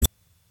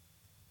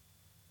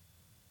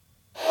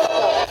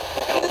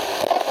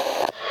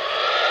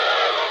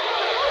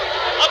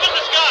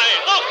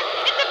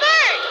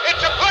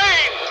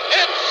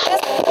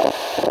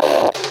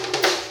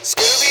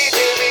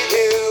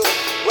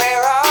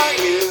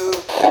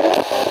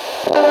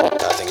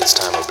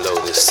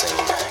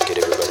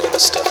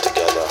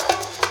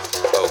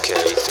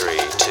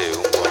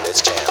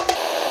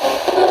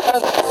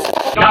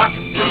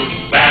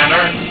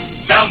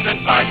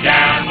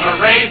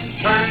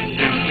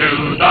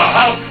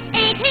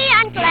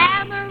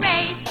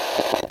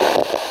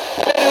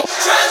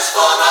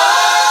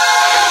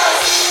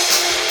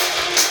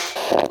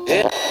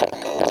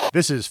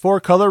This is Four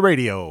Color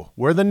Radio,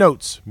 where the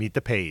notes meet the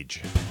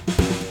page.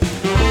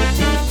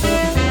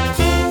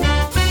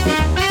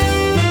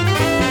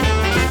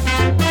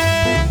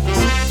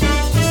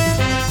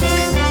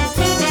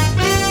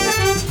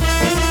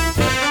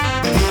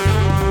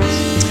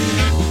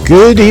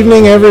 Good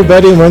evening,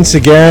 everybody. Once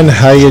again,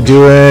 how you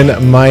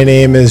doing? My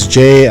name is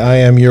Jay. I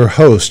am your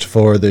host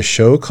for this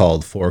show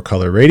called Four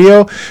Color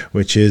Radio,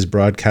 which is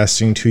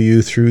broadcasting to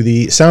you through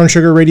the Sound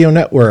Sugar Radio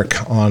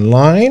Network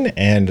online.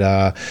 And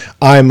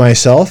I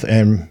myself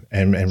am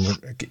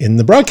in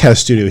the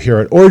broadcast studio here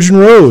at Origin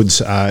Roads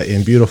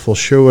in beautiful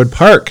Sherwood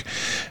Park.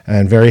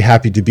 And very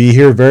happy to be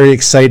here. Very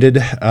excited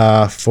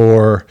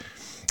for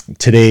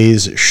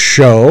today's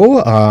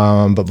show.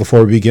 But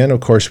before we begin, of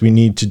course, we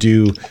need to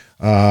do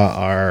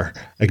our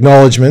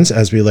acknowledgements,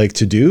 as we like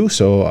to do.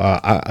 So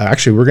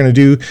actually, we're going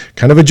to do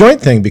kind of a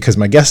joint thing because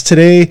my guest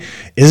today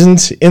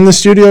isn't in the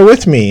studio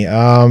with me.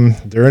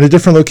 They're in a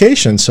different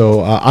location.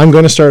 So I'm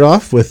going to start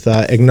off with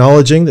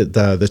acknowledging that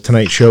the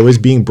tonight's show is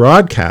being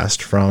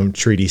broadcast from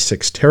Treaty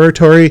 6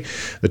 territory,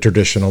 the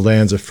traditional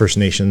lands of First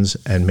Nations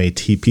and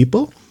Métis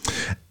people.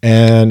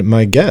 And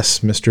my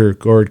guest, Mr.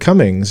 Gord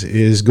Cummings,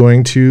 is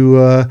going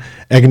to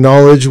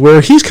acknowledge where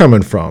he's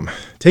coming from.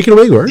 Take it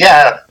away, Gord.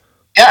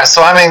 Yeah,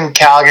 so I'm in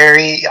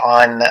Calgary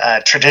on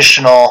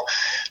traditional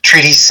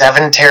Treaty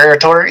 7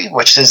 territory,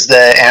 which is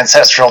the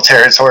ancestral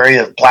territory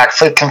of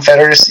Blackfoot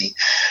Confederacy.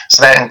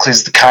 So that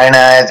includes the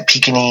Kainai, the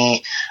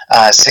Piikani,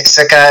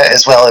 Siksika,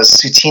 as well as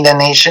Tsuut'ina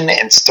Nation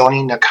and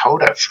Stoney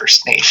Nakoda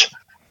First Nation.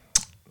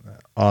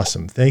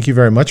 Awesome. Thank you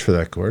very much for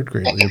that, Gord.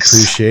 Greatly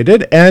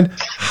appreciated. And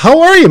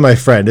how are you, my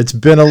friend? It's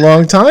been a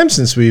long time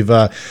since we've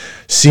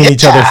seen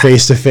each other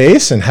face to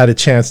face and had a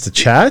chance to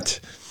chat.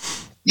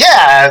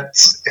 Yeah,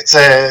 it's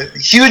a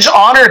huge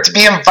honor to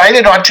be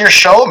invited onto your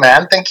show,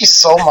 man. Thank you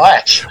so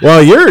much.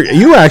 Well,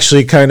 you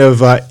actually kind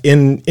of,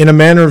 in a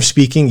manner of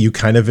speaking, you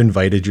kind of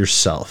invited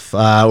yourself. In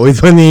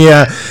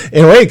a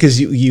way,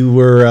 because you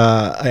were,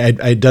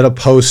 I did a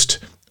post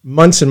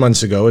months and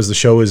months ago as the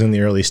show was in the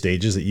early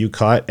stages that you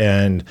caught,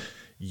 and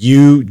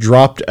you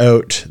dropped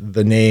out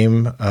the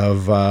name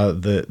of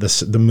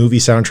the movie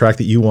soundtrack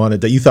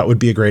that you thought would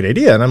be a great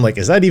idea. And I'm like,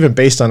 is that even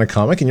based on a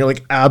comic? And you're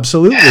like,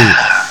 absolutely.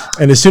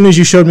 And as soon as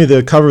you showed me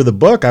the cover of the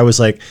book, I was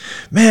like,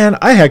 man,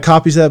 I had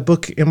copies of that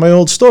book in my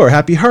old store,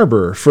 Happy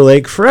Harbor, for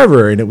like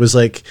forever. And it was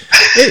like,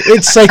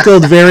 it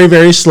cycled very,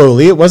 very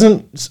slowly. It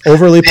wasn't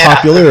overly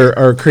popular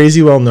or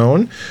crazy well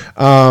known.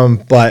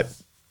 But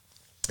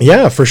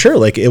yeah, for sure.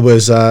 Like it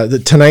was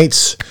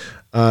tonight's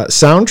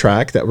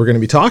soundtrack that we're going to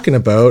be talking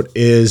about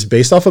is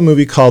based off a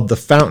movie called The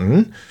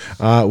Fountain,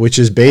 which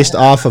is based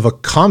off of a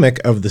comic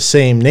of the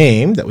same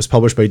name that was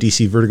published by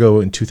DC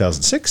Vertigo in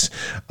 2006,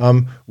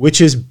 which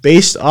is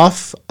based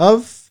off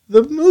of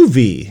the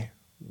movie,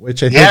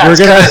 which I think we're going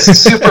to... It's got a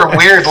super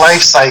weird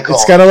life cycle.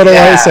 It's got a little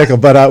life cycle,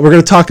 but we're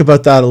going to talk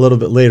about that a little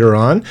bit later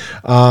on.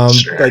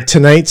 Sure. But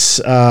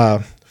tonight's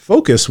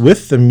focus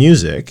with the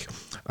music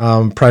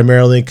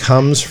primarily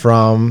comes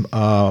from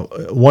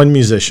one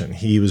musician.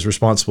 He was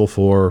responsible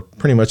for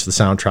pretty much the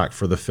soundtrack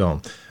for the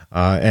film.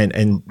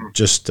 And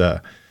just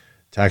to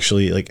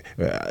actually, like,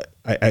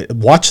 I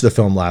watched the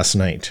film last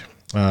night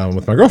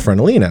with my girlfriend,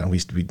 Alina.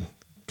 We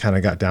kind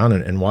of got down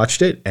and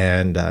watched it.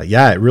 And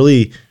it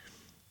really,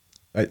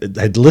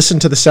 I'd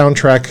listened to the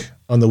soundtrack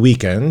on the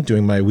weekend,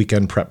 doing my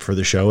weekend prep for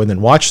the show, and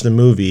then watched the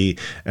movie,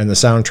 and the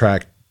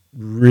soundtrack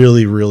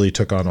really, really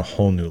took on a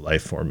whole new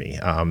life for me.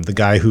 The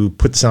guy who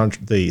put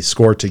the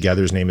score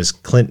together, his name is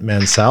Clint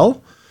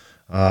Mansell,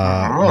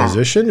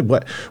 musician.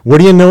 What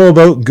do you know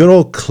about good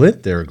old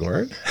Clint there,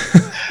 Gord?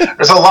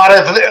 There's a lot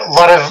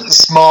of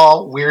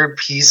small weird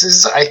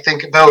pieces I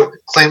think about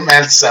Clint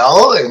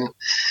Mansell, and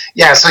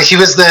so he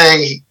was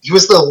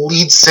the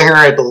lead singer,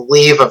 I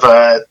believe, of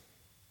a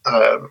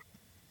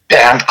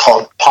band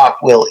called Pop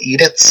Will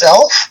Eat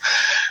Itself,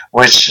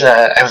 which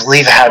I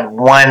believe had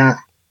one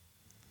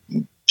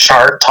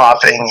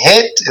chart-topping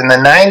hit in the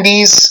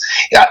 90s.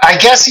 Yeah, I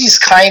guess he's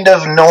kind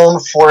of known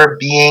for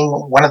being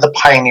one of the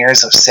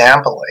pioneers of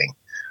sampling,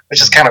 which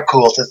is kind of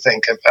cool to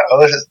think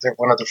about. They're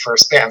one of the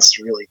first bands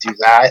to really do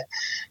that.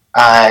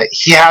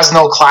 He has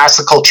no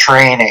classical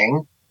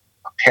training,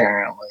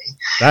 apparently.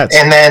 That's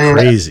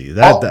crazy.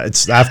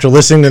 That's after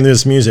listening to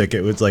this music,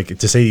 it was like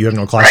to say you have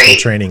no classical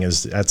training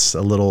that's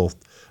a little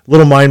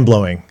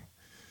mind-blowing.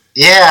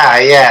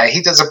 Yeah,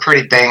 he does a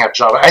pretty bang-up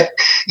job.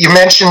 You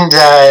mentioned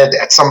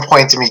at some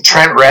point to me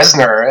Trent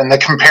Reznor and the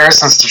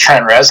comparisons to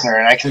Trent Reznor,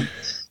 and I can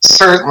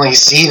certainly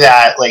see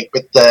that, like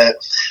with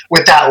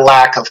that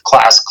lack of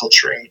classical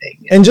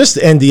training, and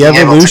the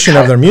evolution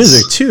of their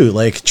music too.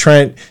 Like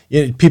Trent,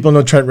 people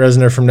know Trent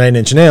Reznor from Nine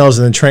Inch Nails,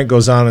 and then Trent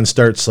goes on and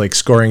starts like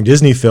scoring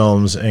Disney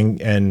films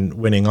and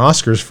winning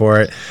Oscars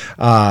for it.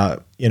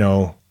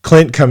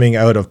 Clint coming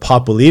out of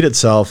Pop Will Eat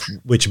Itself,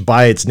 which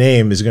by its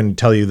name is going to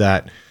tell you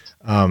that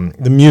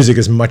the music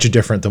is much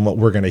different than what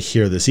we're going to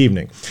hear this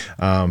evening.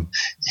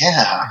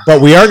 But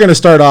we are going to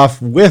start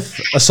off with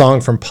a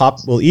song from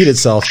Pop Will Eat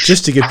Itself,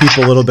 just to give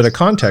people a little bit of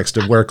context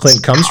of where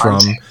Clint comes from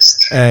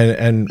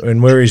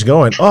and where he's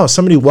going. Oh,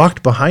 somebody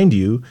walked behind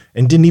you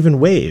and didn't even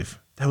wave.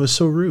 That was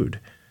so rude.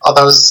 Oh,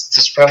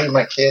 that's probably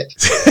my kid.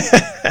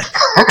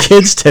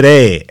 Kids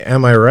today,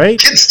 am I right?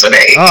 Kids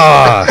today.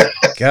 Oh,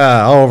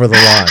 God, all over the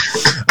lawn.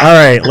 All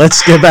right,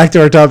 let's get back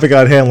to our topic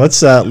on hand. Let's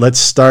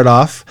start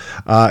off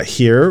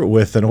here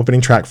with an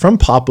opening track from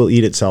Pop Will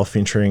Eat Itself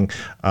featuring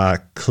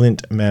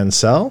Clint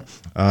Mansell.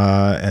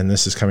 And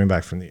this is coming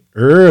back from the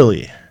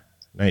early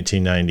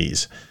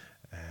 1990s.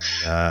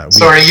 And,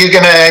 so you're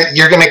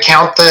gonna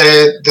count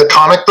the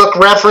comic book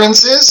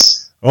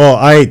references? Oh,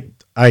 I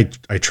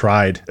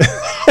tried.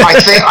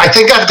 I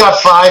think I've got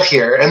 5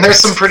 here, and there's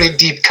some pretty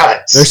deep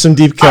cuts. There's some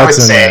deep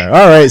cuts in there.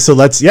 All right, so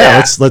let's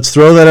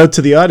throw that out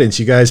to the audience.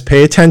 You guys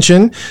pay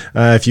attention.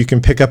 If you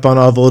can pick up on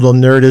all the little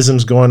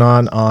nerdisms going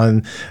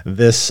on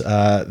this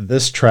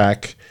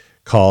track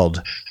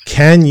called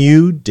 "Can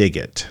You Dig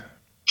It?"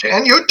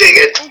 Can you dig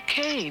it?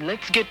 Okay,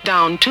 let's get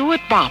down to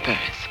it, boppers.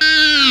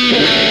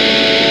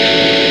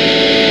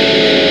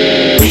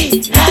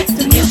 We like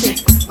the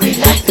music, we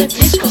like the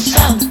disco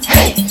sound.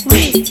 Hey,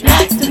 we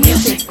like the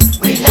music,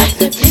 we like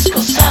the disco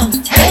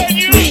sound.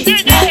 Hey, we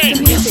like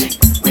the music,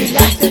 we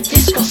like the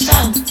disco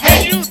sound.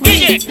 Hey,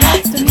 we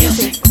like the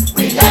music,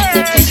 we like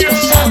the disco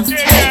sound.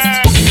 Hey,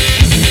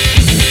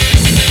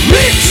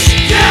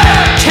 Rich,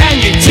 yeah, can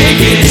you dig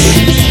it?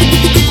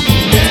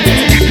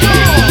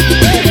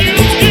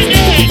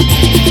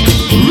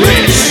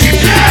 Rich,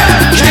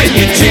 yeah, can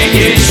you dig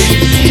it?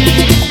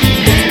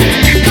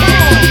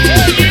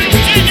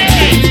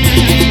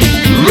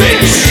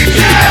 Rich,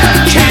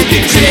 yeah, can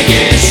you dig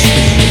it?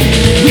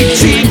 We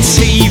dig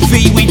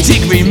TV, we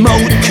dig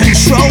remote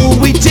control,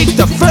 we dig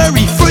the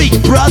furry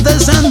freak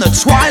brothers and the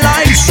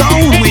Twilight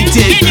Zone. We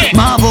dig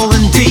Marvel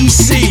and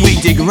DC, we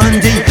dig Run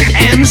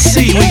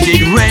DMC, we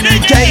dig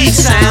Renegade,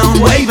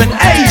 Soundwave and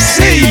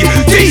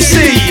AC/DC.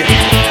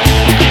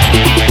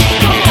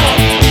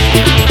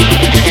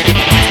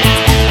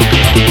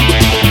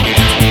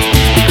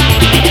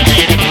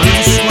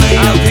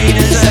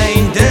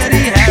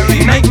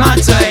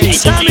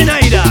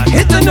 Terminator,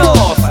 hit the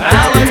north.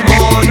 Alan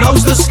Moore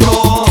knows the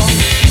score.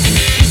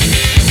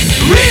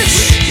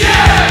 Rich,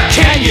 yeah,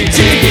 can you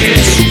dig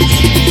it?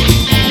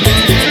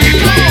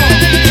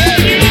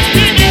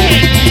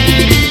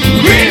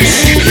 Rich,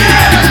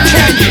 yeah,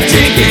 can you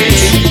dig it?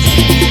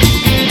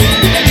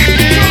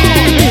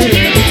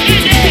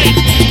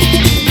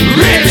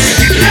 Rich,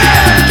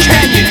 yeah,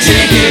 can you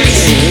dig it?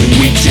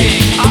 We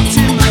dig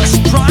Optimus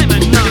Prime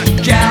and not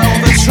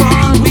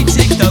Galvatron. We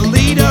dig the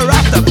leader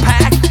of the pack.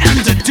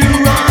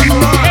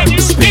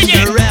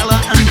 Spinnerella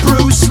and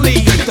Bruce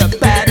Lee, the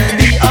bad and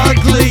the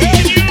ugly,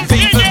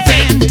 Viva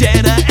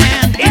Vendetta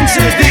and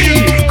Into the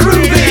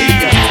Groovy.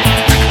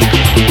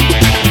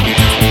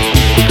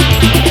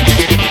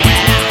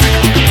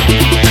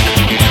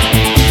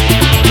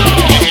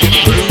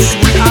 Bruce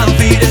with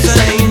Alvita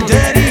saying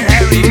Dirty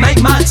Harry,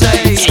 make my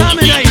day.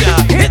 Terminator,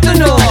 hit the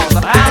north.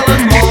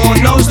 Alan Moore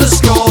knows the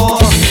score.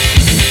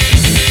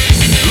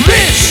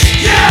 Rich,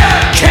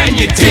 yeah, can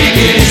you dig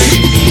it?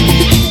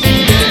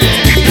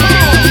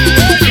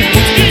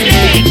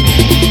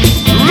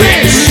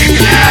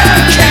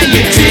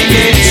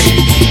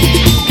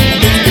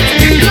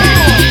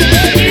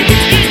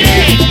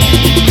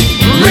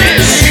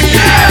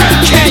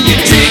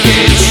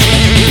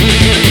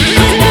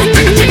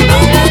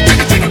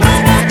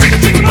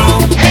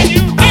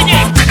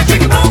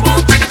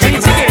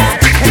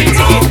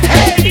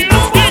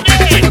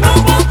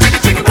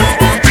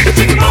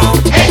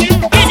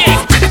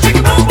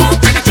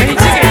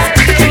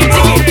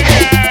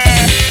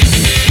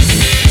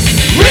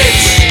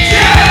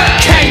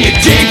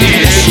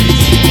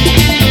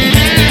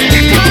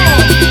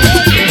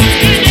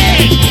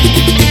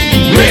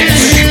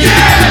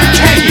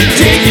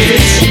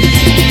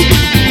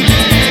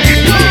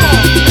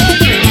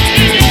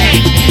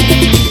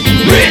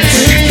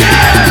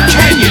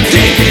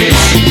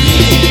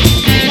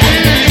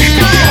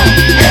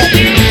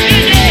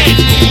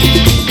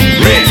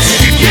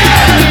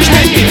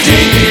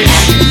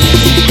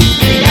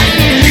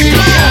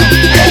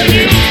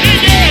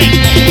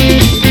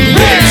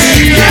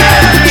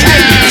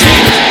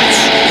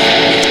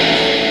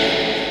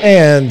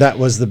 And that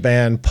was the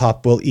band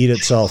Pop Will Eat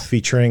Itself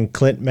featuring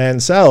Clint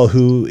Mansell,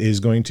 who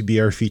is going to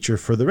be our feature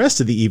for the rest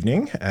of the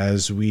evening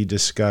as we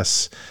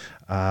discuss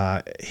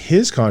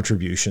his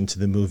contribution to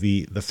the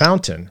movie The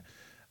Fountain,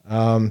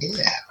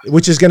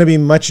 which is going to be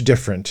much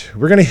different.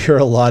 We're going to hear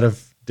a lot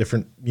of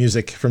different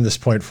music from this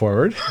point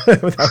forward.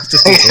 Very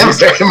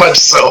much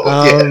so,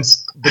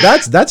 yes.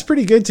 But that's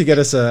pretty good to get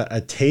us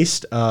a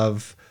taste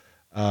of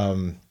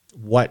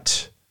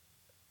what...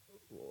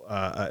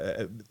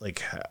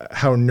 like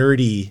how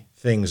nerdy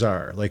things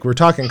are. Like we're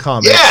talking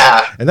comics,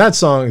 and that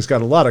song's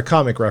got a lot of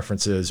comic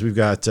references. We've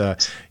got,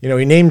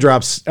 he name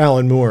drops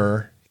Alan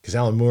Moore because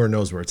Alan Moore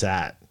knows where it's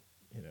at.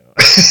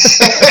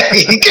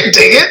 He can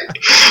dig it.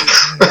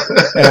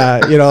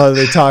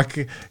 They talk.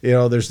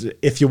 There's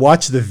if you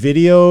watch the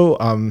video,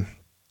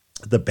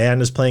 the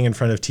band is playing in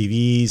front of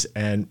TVs,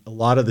 and a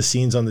lot of the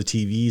scenes on the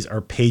TVs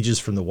are pages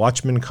from the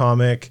Watchmen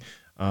comic.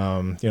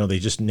 They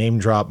just name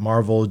drop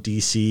Marvel,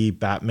 DC,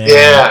 Batman.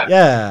 Yeah.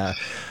 Yeah.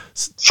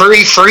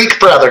 Furry Freak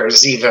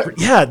Brothers, even.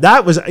 Yeah,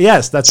 that's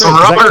Some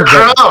right. Rubber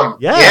Crumb.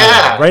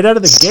 Yeah, right out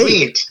of the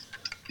gate. Sweet.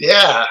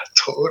 Yeah,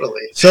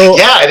 totally. So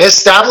yeah, it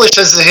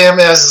establishes him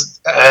as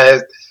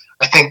I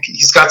think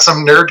he's got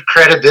some nerd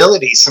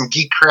credibility, some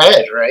geek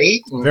cred,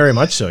 right? And very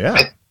much so. Yeah.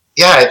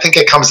 I think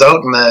it comes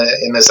out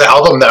in this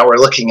album that we're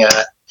looking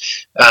at.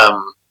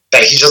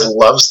 That he just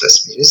loves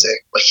this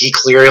music. Like, he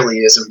clearly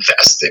is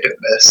invested in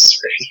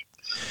this,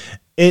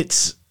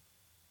 right?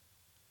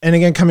 And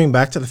again, coming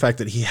back to the fact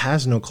that he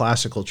has no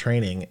classical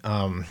training,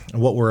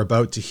 what we're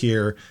about to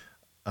hear,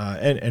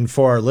 and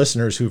for our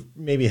listeners who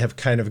maybe have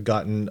kind of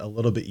gotten a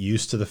little bit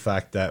used to the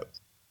fact that,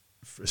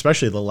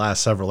 especially the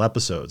last several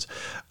episodes,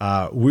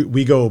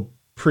 we go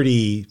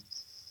pretty,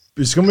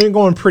 it's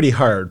going pretty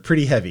hard,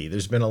 pretty heavy.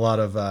 There's been a lot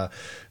of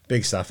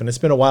big stuff, and it's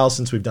been a while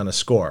since we've done a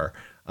score.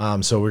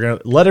 So we're going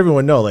to let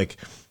everyone know, like,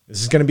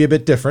 this is going to be a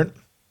bit different.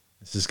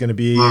 This is going to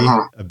be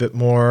a bit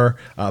more,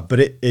 but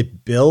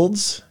it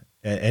builds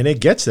and it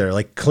gets there.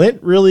 Like,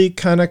 Clint really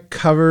kind of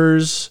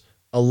covers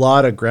a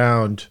lot of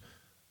ground,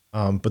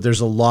 but there's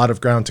a lot of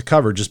ground to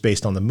cover just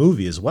based on the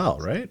movie as well,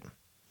 right?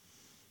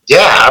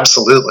 Yeah,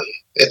 absolutely.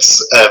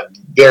 It's a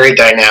very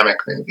dynamic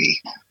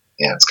movie.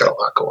 Yeah, it's got a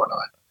lot going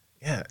on.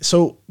 Yeah.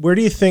 So where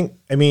do you think,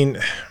 I mean,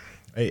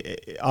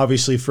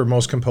 obviously for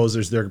most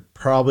composers, they're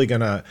probably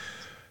going to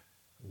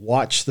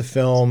watch the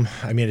film.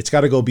 I mean, it's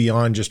got to go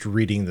beyond just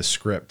reading the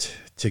script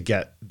to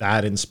get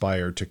that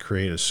inspired to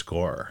create a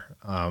score.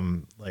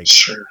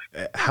 Sure.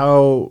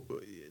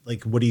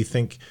 What do you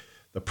think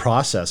the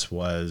process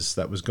was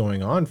that was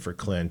going on for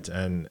Clint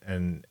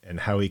and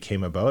how he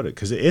came about it?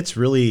 Cause it's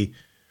really,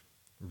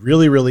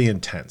 really, really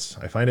intense.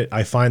 I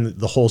find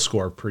the whole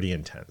score pretty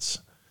intense.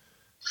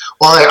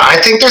 Well,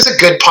 I think there's a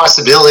good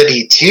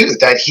possibility too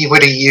that he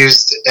would have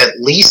used at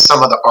least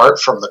some of the art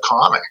from the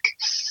comic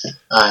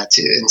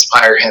to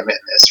inspire him in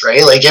this,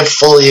 right? Like, it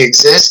fully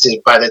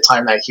existed by the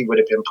time that he would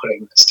have been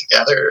putting this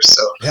together.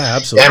 So yeah,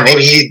 absolutely.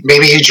 Yeah,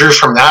 maybe he drew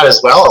from that as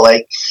well.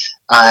 Like,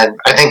 I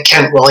think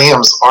Kent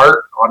Williams'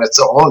 art on its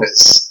own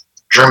is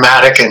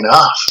dramatic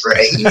enough,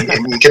 right?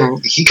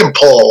 And he can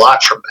pull a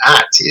lot from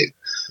that too.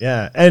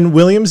 Yeah, and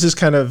Williams is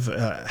kind of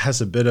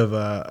has a bit of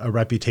a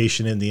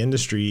reputation in the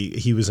industry.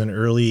 He was an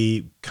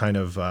early kind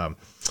of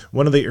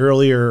one of the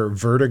earlier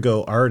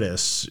Vertigo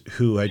artists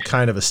who had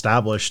kind of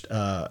established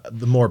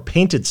the more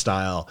painted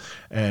style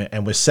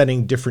and was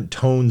setting different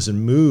tones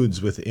and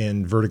moods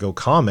within Vertigo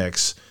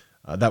comics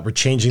that were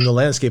changing the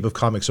landscape of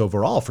comics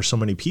overall for so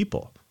many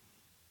people.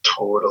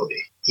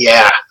 Totally,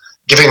 yeah,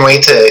 giving way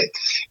to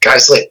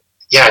guys like.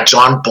 Yeah,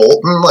 John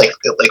Bolton, like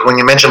when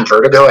you mention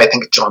Vertigo, I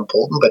think John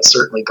Bolton, but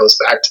certainly goes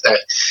back to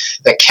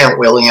that Kent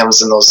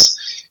Williams and those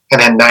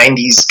kind of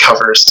 90s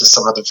covers to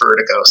some of the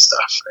Vertigo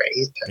stuff,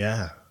 right?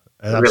 Yeah.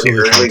 Really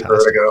early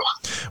Vertigo.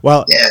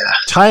 Well, yeah.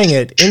 Tying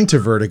it into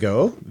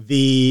Vertigo,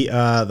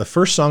 the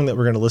first song that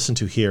we're going to listen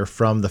to here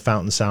from the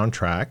Fountain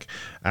soundtrack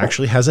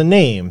actually has a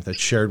name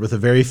that's shared with a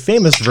very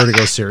famous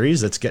Vertigo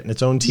series that's getting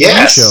its own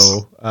TV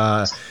show.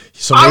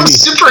 I'm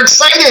super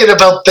excited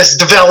about this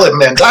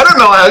development. I don't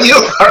know how you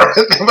are,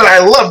 but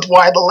I loved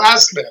Why the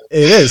Last Man.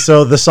 It is.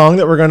 So the song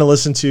that we're going to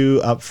listen to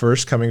up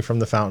first, coming from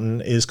the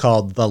Fountain, is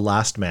called The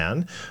Last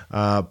Man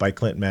by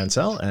Clint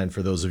Mansell. And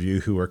for those of you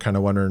who are kind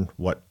of wondering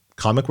what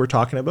comic we're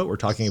talking about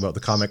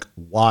the comic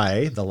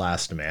Why the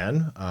Last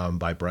Man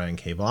by Brian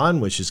K. Vaughan,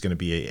 which is going to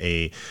be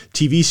a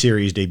TV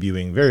series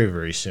debuting very,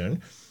 very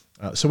soon.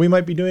 So we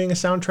might be doing a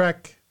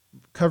soundtrack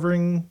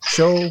covering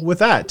show with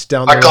that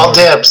down the road. I call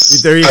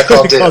dibs. There you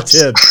go. Call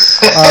dibs.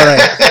 All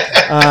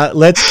right.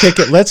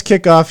 Let's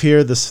kick off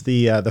here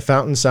the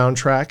Fountain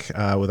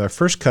soundtrack with our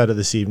first cut of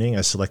this evening,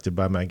 as selected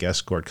by my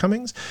guest Gord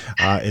Cummings.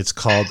 It's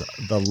called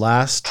The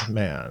Last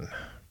Man.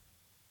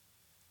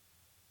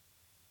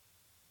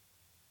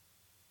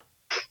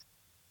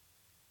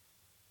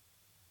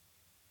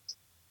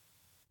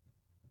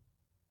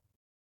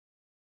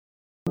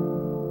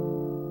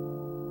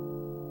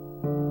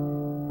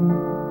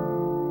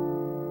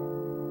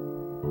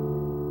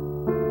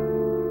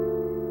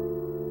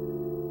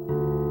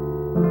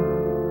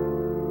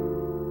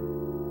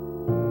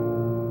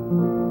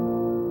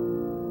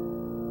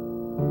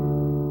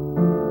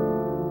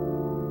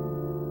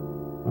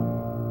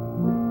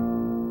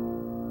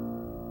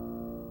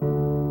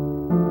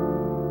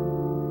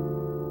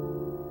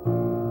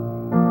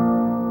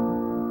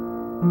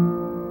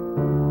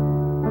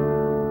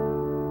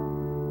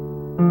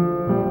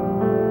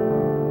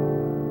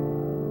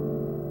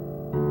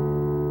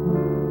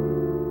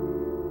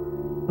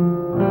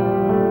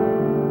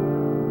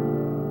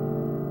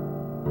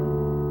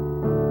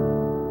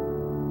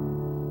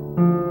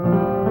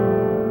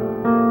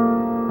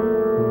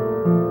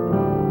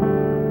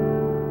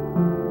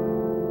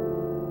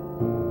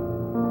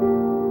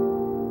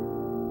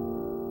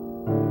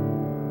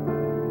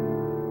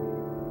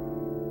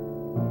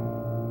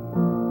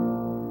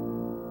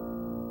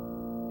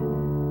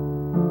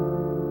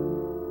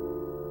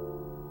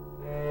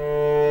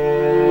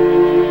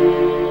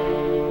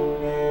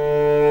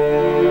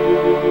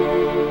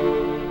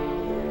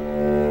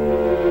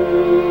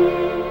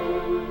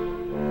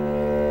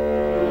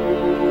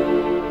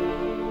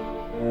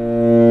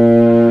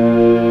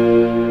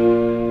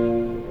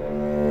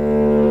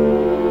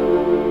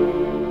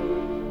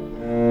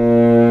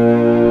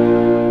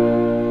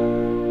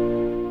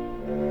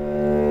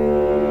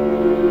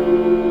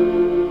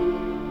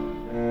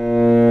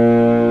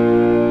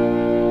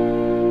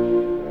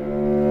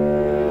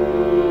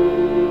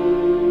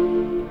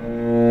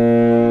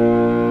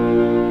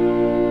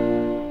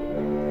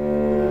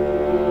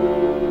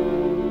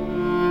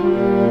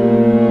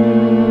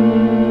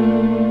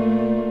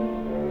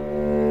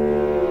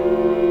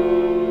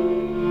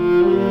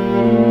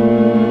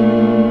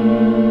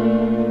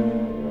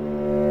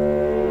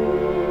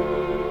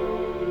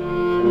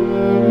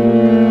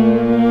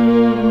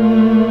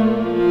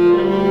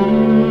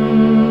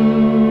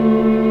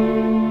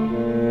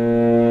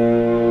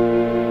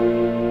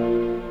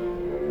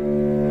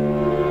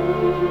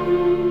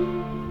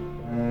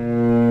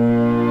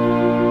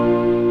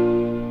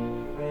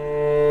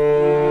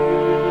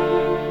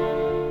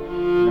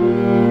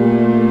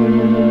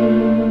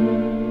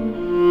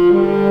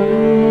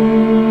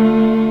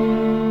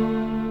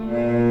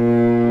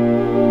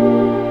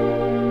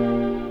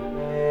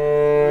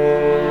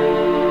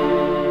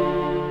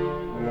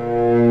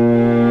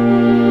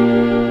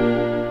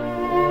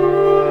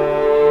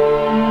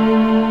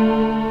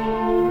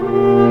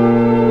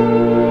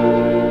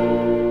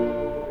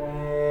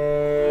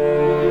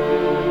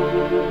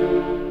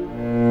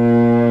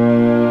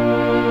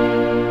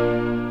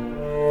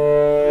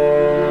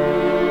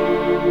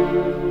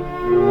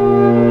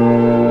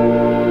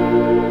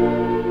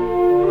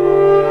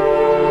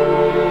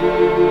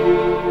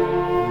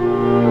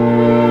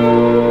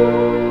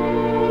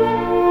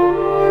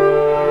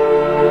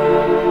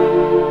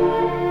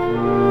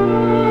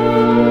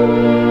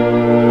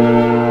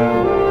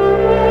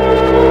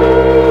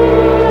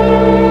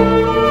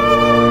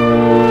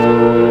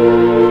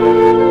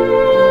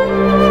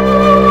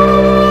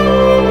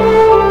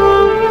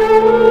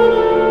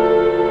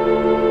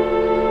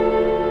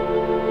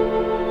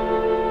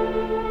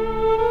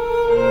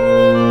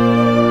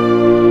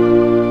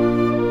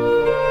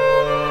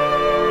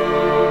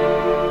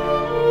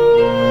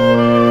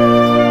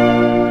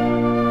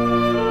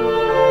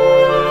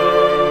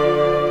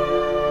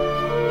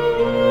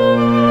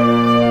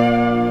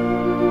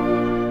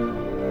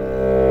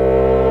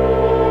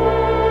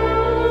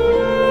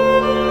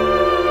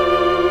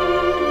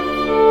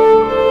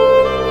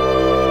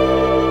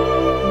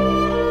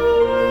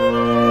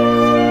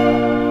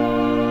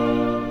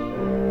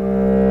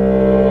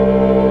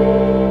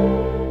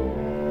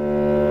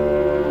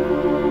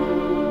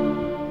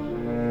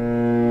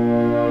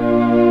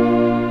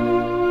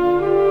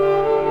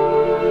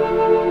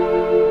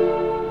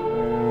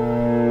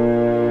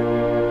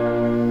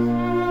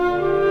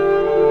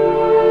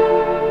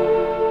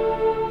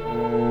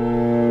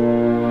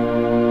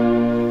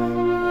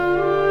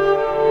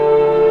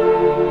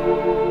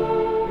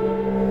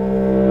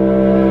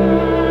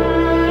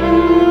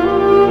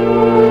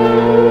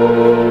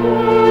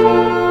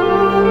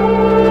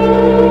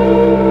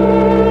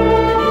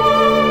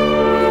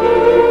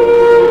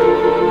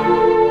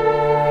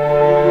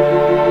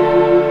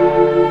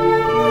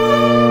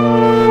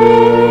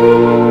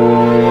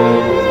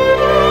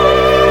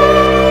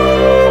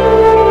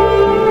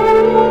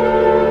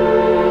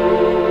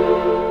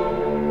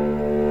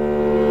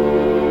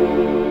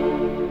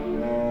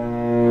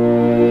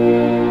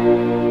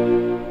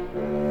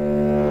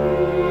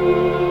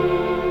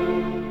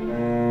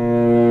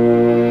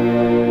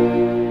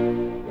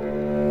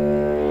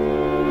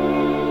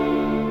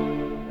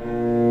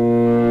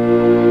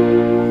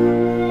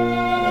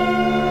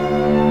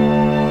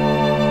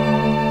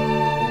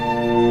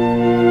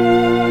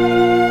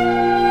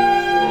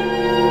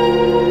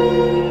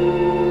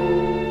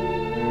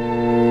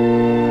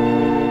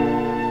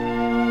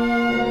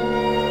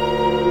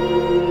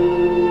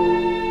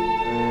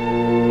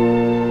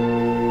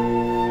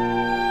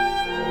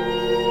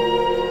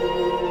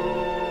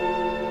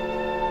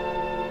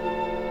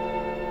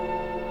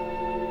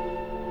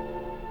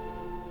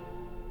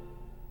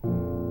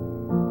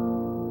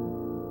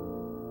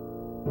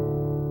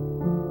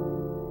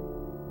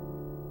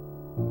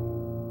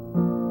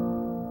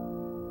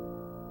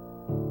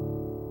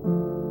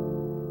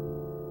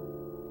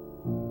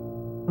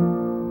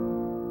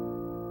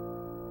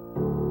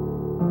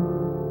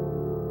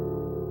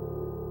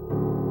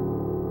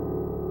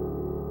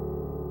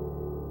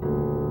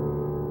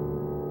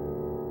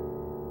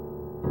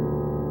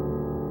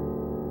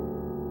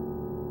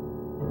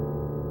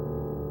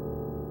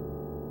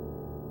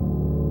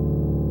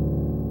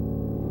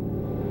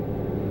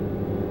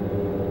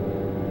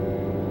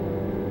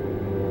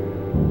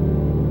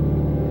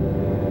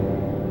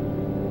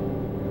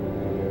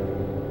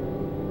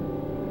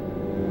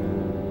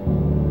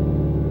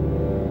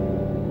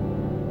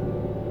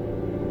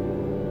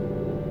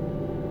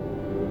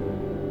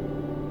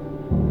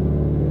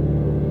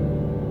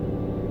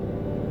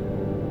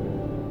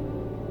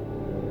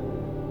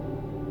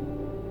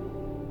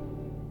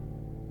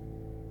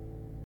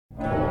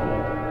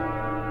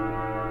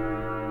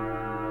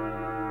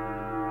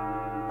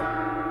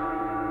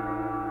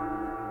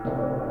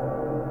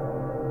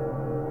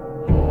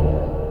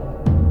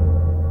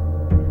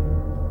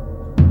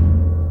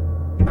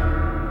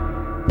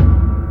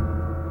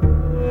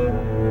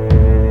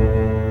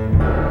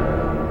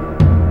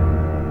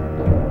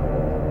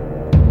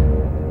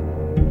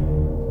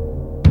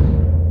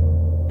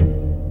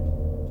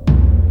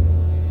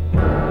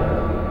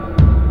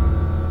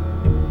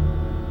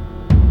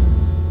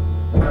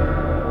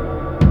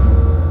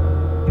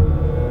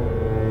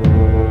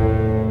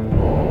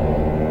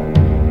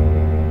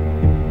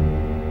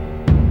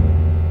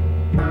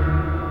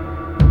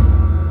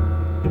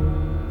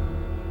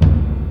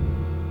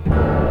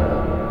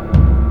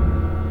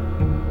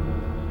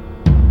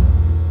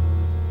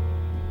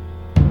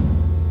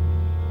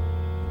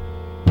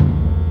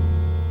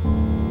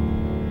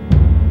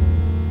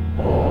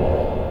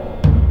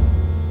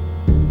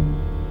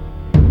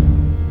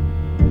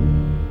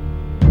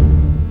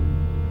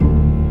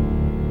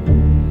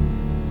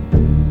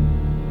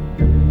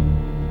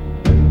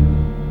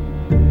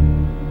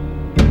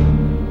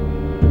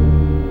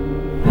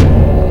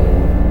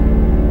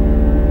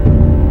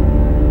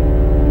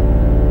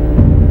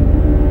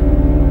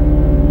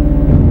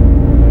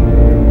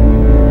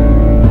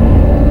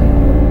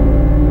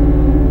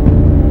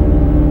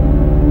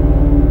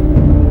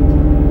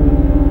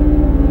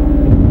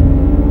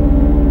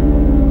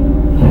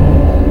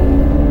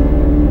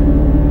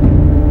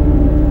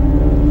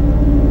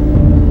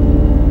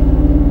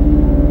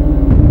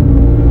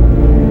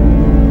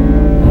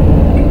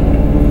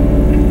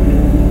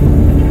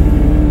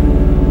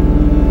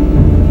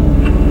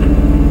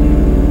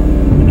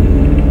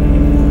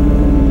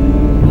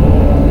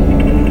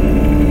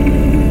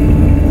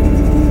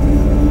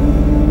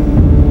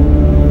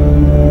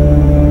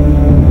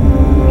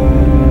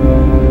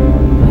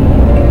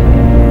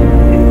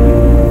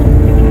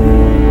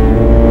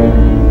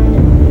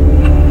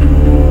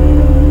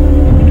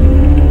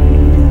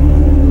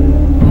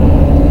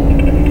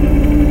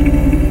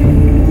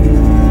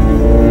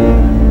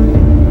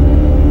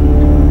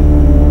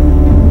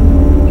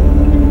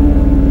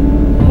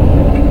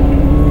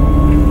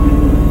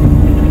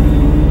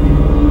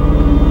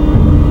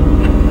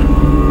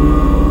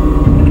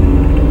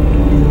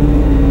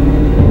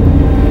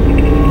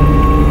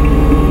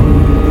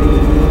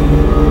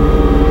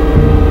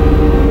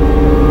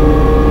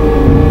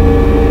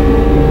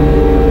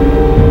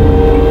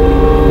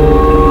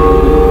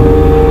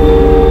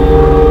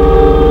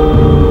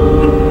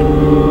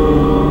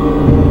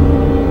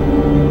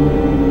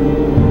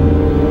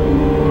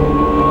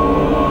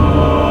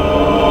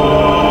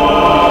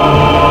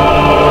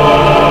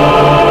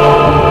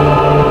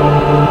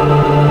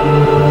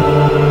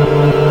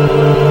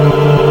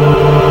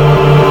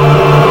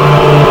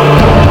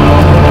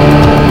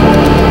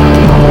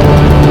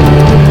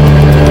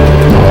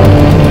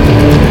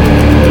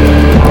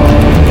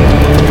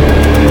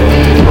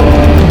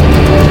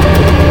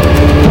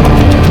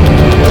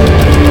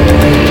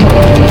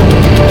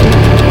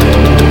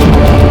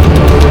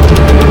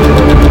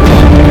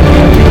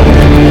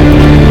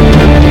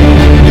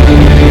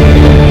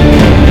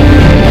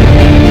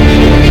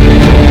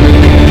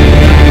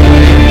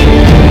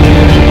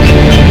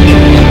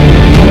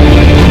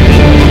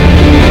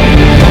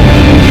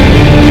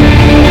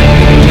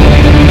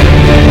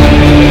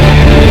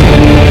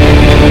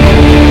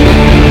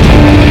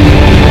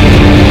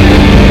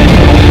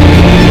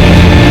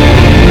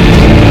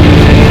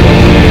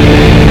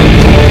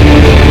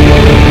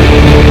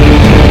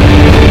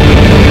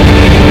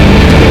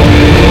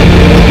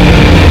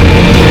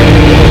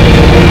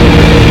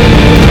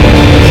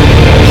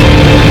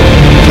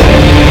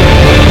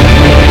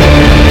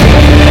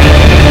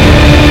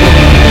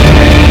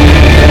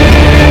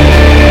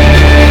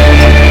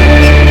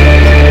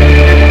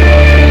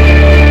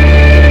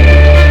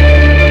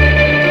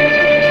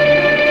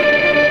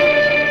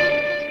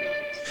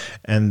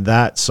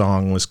 that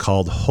song was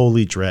called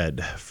Holy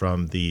Dread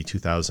from the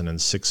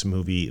 2006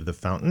 movie The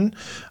Fountain,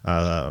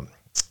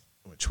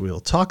 which we'll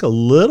talk a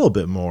little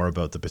bit more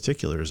about the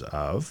particulars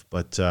of.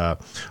 But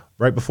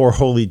right before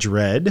Holy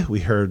Dread, we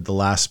heard The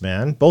Last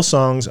Man. Both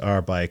songs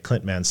are by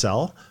Clint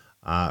Mansell,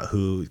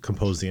 who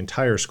composed the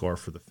entire score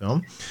for the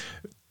film.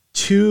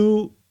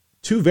 Two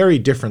very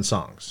different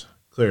songs,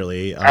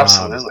 clearly.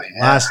 Absolutely.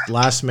 Yeah.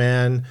 Last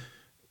Man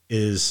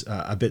is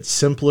a bit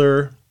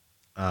simpler,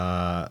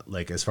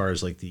 like as far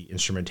as like the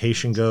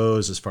instrumentation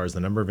goes, as far as the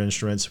number of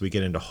instruments. We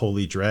get into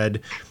Holy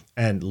Dread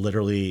and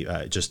literally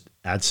just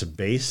add some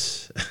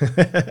bass.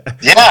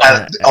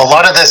 Yeah, a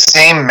lot of the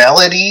same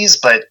melodies,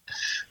 but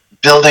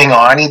building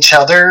on each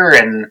other.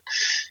 And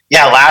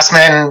yeah, Last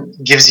Man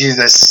gives you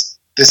this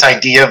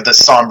idea of the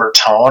somber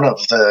tone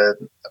of the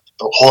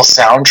whole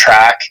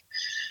soundtrack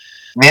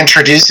and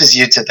introduces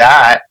you to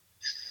that.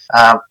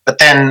 But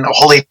then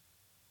Holy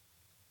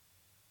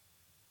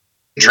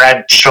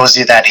Dread shows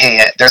you that,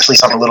 hey, there's actually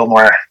something a little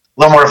more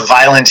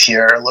violent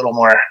here, a little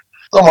more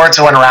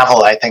to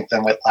unravel, I think,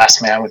 than what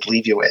Last Man would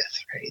leave you with,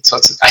 right? So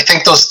I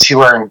think those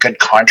two are in good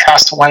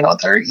contrast to one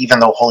another, even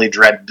though Holy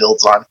Dread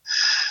builds on,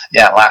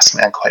 Last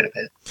Man quite a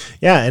bit.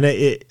 Yeah, and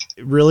it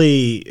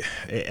really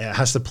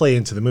has to play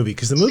into the movie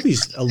because the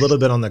movie's a little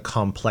bit on the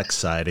complex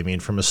side. I mean,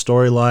 from a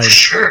storyline,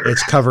 Sure.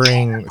 It's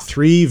covering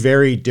 3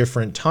 very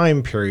different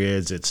time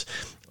periods.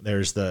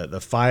 There's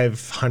the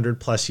 500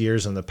 plus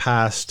years in the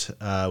past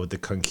with the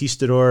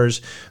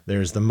conquistadors.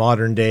 There's the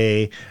modern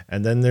day,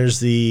 and then there's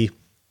the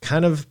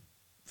kind of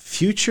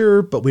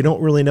future, but we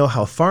don't really know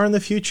how far in the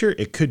future.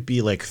 It could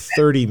be like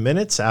 30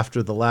 minutes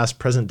after the last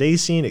present day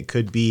scene. It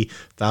could be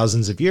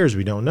thousands of years.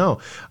 We don't know.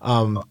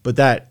 But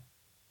that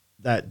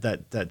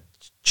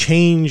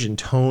change in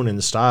tone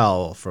and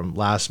style from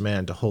Last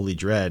Man to Holy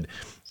Dread,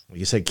 like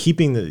you said,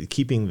 keeping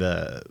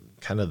the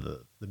kind of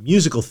the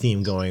musical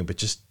theme going, but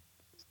just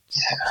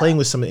playing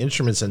with some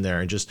instruments in there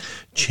and just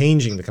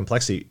changing the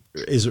complexity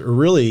is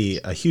really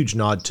a huge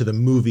nod to the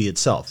movie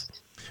itself.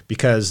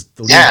 Because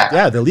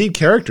the lead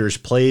characters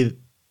play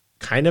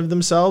kind of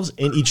themselves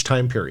in each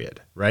time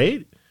period,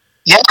 right?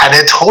 Yeah, and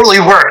it totally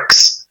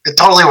works.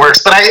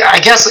 But I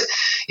guess,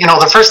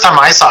 the first time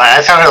I saw it,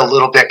 I found it a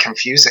little bit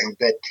confusing.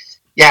 But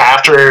yeah,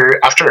 after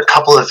a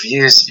couple of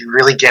views, you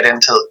really get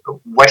into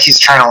what he's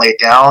trying to lay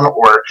down,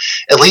 or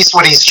at least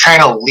what he's trying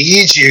to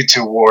lead you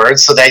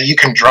towards, so that you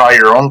can draw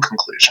your own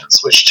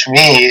conclusions, which to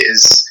me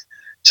is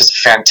just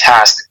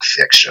fantastic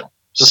fiction.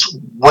 Just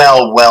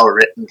well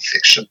written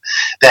fiction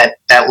that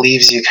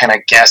leaves you kind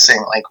of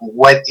guessing, like,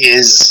 what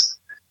is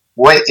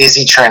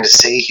he trying to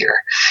say here?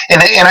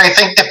 And I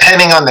think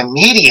depending on the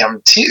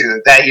medium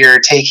too that you're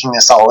taking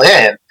this all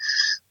in,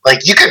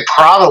 like, you could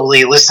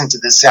probably listen to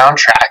the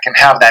soundtrack and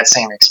have that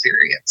same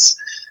experience.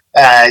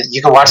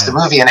 You could watch the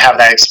movie and have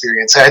that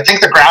experience. And I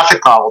think the graphic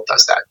novel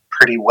does that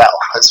pretty well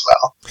as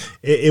well.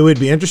 It would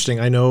be interesting.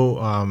 I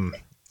know,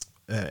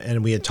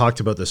 and we had talked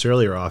about this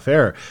earlier off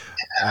air.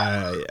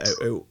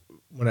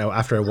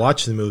 After I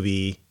watched the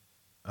movie,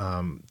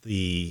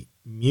 the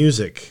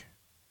music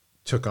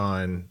took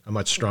on a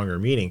much stronger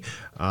meaning.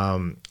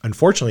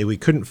 Unfortunately, we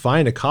couldn't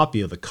find a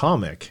copy of the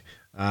comic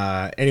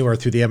anywhere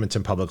through the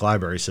Edmonton Public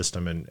Library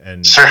system.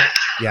 And Sure.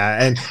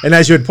 Yeah, and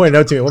as you had pointed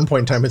out to me at one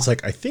point in time, it's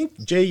like, I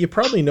think, Jay, you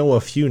probably know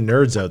a few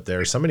nerds out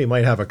there. Somebody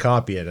might have a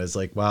copy. And I was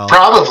like, well,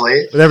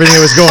 probably. With everything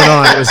that was going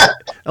on, it was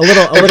a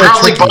little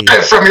probably tricky. Bought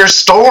it from your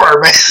store,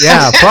 man.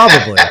 Yeah,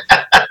 probably.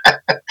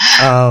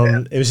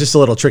 It was just a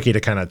little tricky to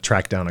kind of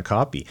track down a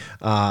copy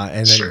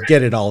and then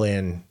get it all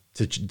in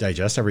to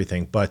digest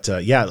everything. But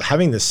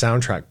having the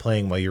soundtrack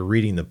playing while you're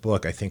reading the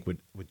book, I think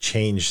would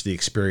change the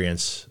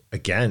experience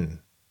again.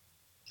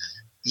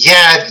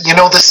 Yeah,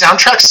 the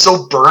soundtrack's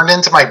so burned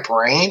into my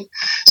brain,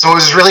 so it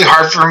was really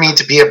hard for me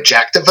to be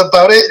objective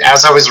about it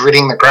as I was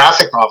reading the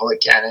graphic novel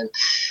again. And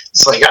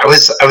it's like I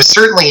was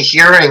certainly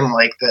hearing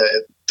like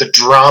the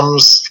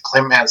drums,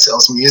 Clint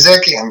Mansell's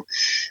music, and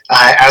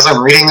as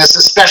I'm reading this,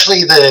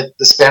 especially the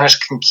Spanish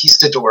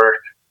conquistador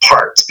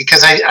parts,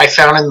 because I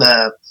found in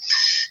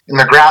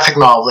the graphic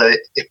novel that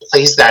it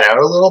plays that out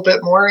a little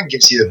bit more and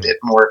gives you a bit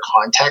more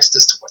context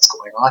as to what's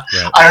going on.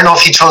 Right. I don't know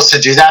if he chose to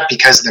do that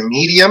because of the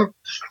medium,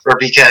 or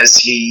because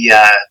he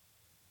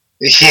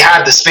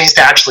had the space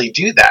to actually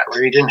do that,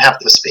 where he didn't have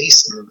the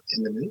space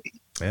in the movie.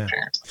 Yeah.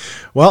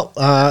 Well,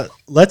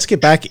 let's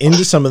get back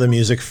into some of the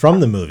music from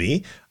the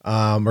movie.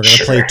 We're going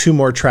to play 2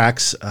 more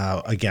tracks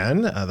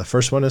again. The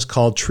first one is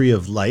called Tree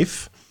of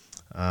Life.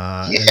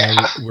 And then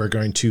we're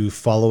going to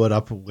follow it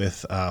up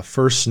with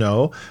First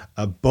Snow.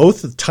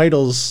 Both the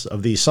titles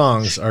of these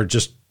songs are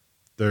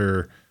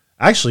they're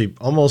actually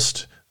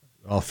almost,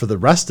 for the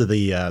rest of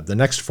the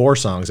next 4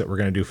 songs that we're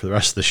going to do for the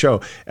rest of the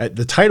show,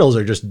 the titles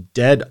are just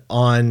dead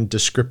on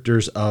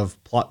descriptors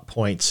of plot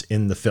points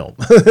in the film.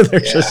 They're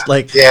just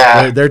like,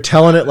 they're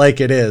telling it like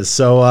it is.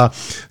 So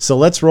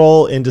let's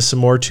roll into some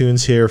more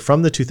tunes here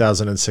from the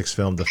 2006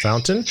 film, The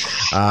Fountain.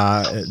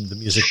 The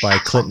music by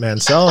Clint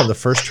Mansell. And the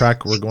first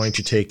track we're going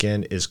to take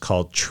in is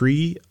called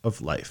Tree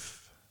of Life.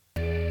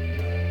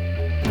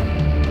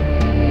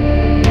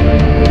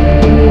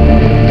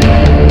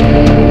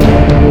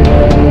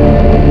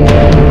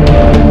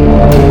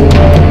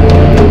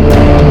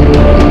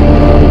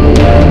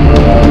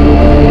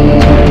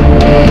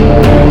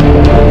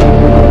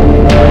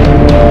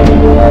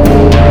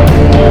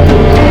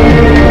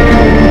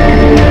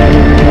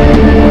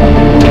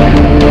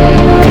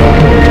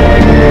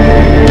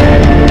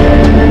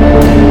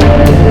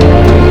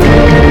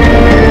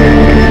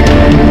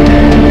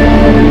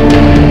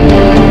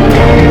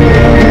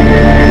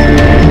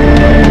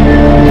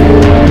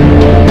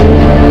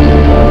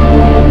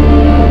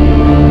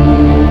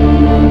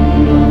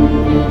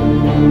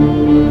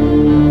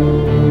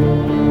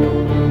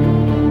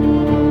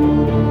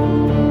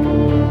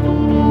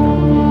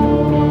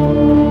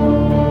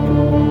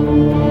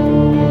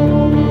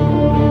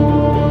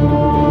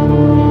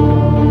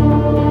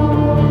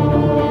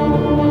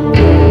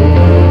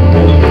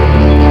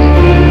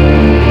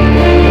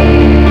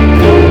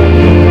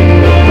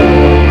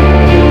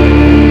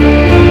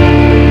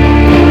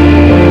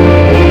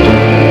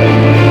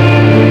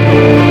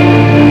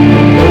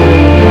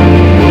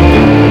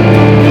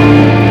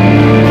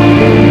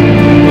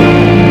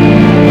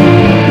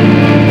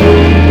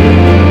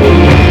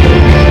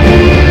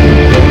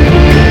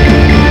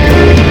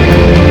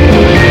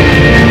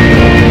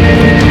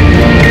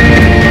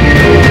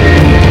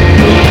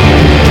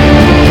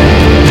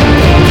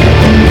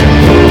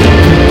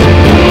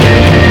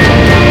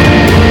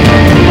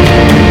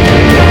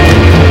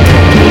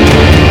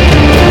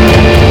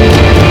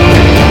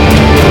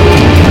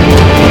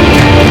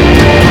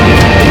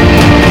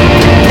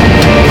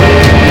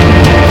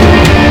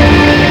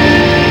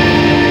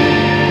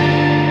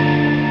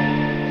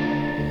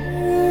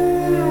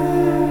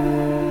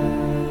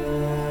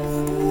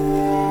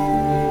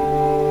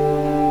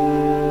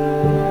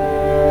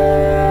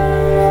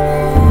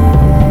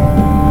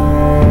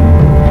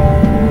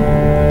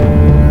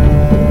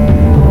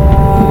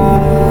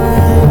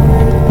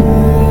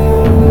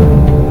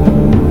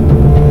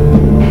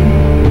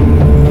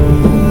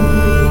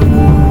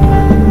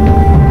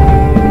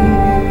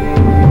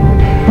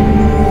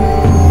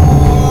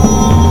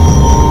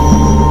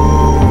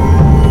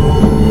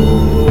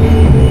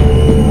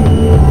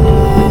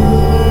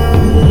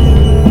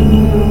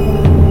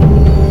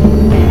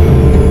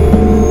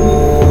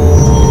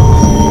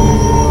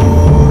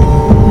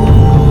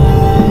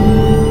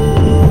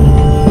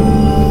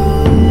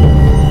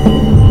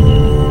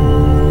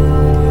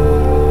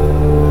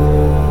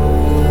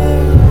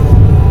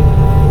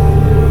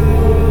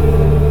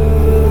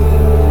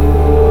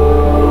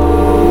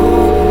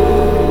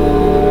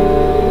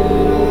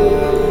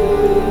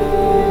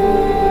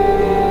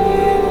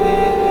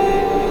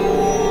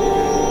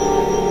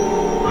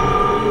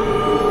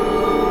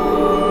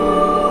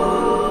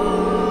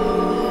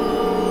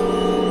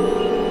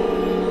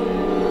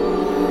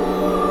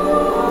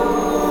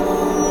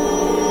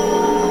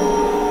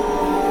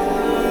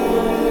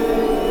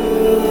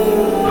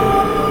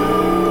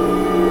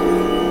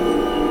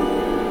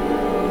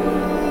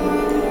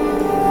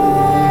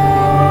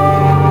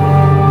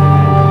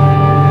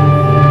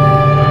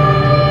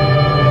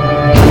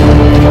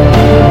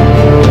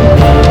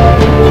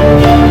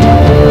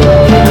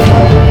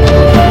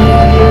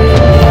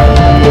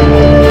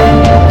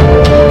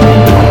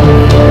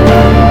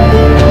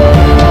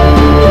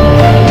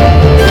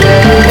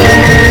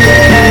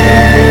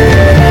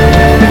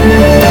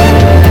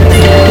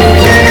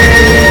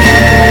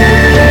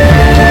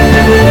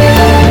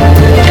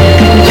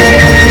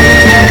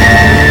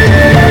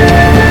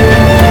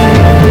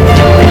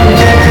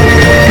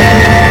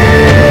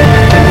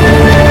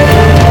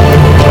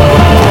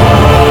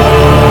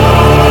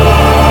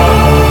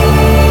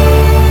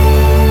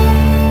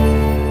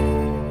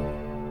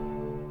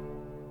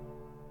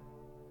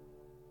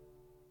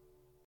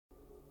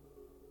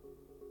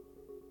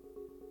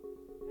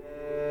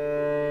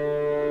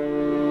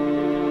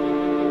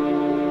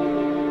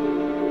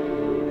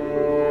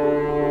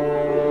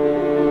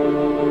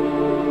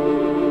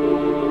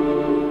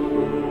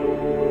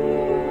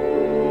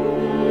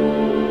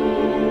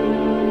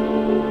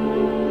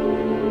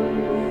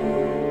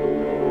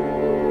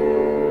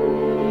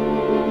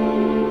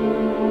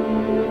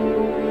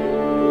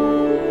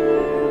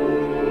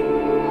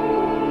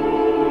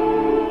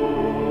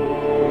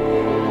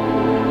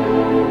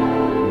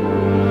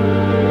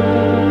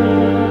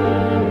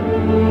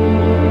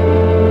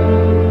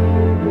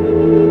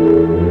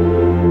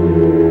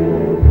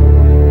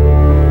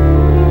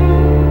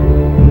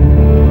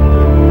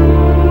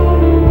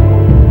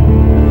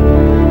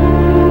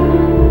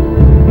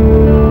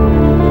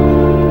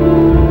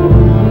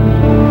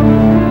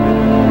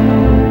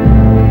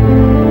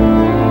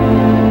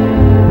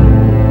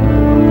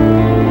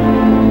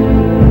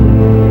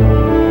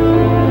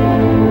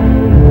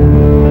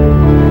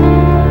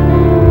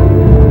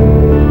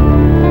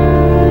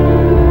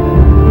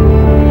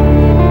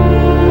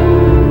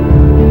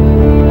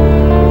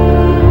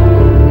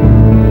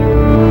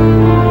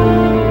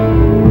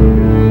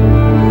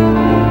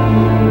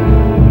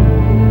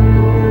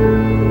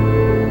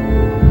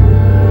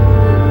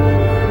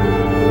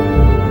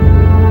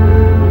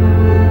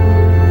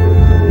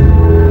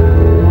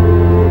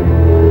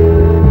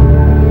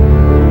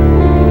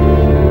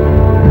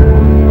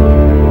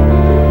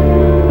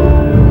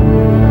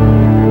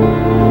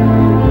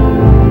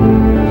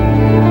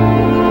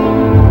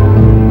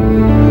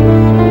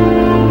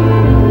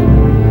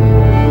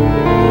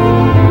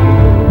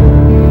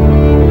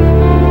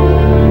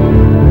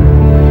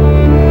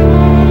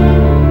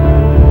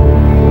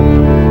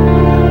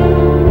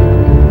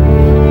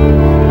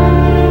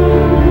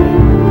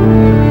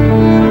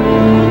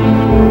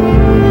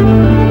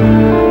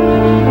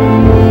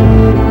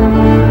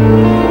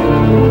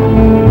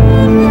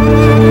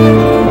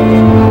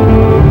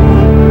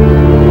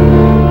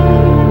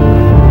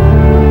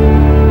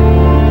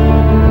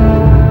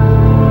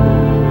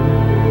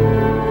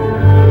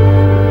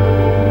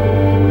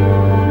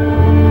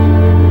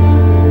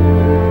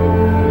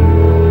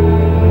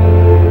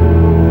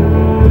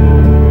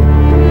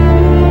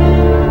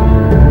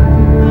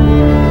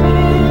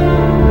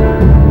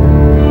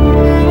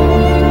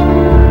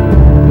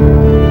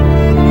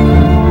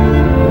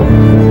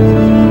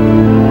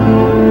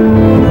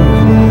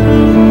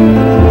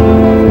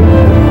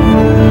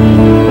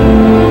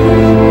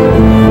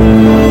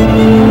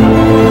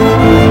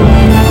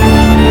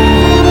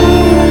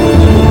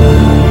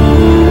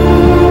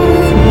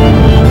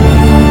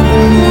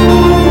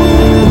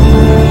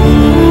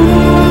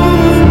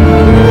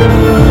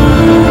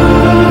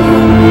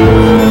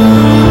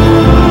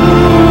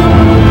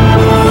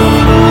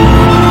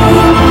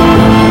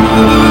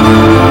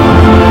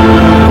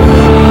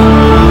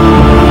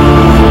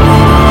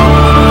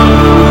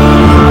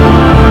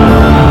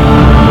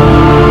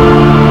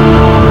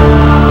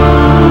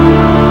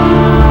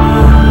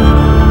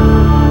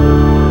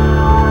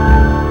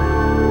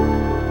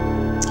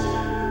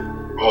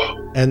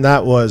 and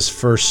that was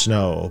First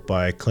Snow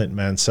by Clint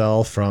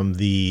Mansell from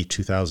the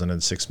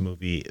 2006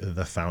 movie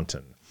The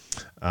Fountain.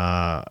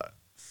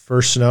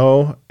 First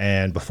Snow,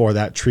 and before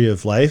that, Tree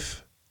of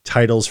Life,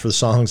 titles for the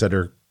songs that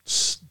are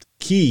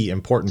key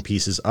important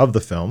pieces of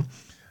the film,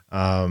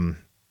 and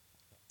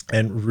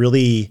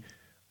really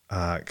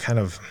kind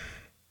of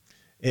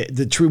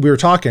the tree we were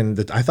talking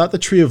that I thought the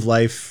Tree of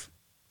Life,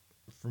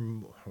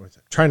 from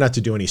try not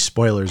to do any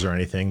spoilers or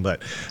anything,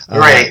 but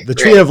the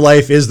Tree of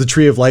Life is the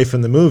Tree of Life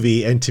in the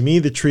movie, and to me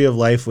the Tree of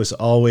Life was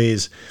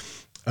always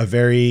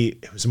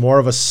it was more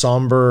of a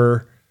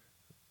somber,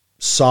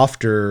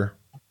 softer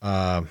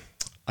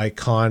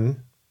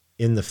icon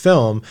in the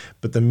film,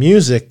 but the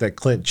music that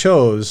Clint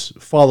chose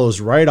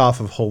follows right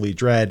off of Holy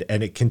Dread,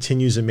 and it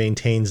continues and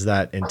maintains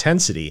that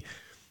intensity.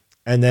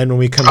 And then when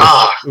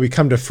we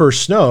come to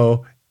First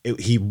Snow,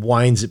 he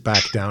winds it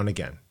back down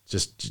again,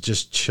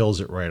 just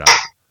chills it right up.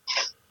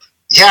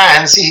 Yeah,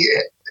 and see,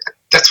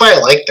 that's why I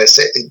like this.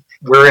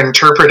 We're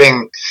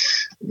interpreting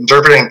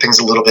things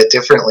a little bit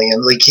differently,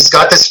 and like he's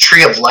got this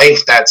Tree of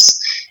Life that's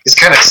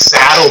kind of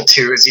saddled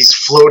to as he's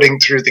floating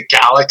through the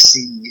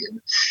galaxy.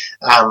 And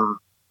I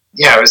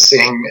was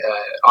saying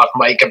off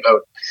mic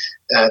about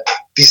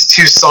these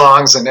two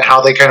songs and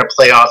how they kind of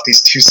play off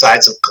these two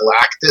sides of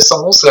Galactus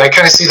almost. And I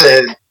kind of see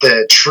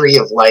the Tree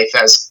of Life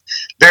as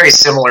very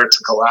similar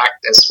to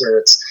Galactus, where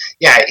it's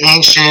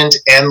ancient,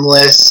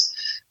 endless,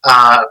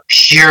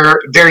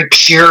 pure, very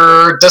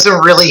pure,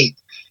 doesn't really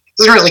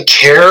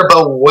care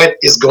about what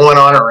is going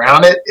on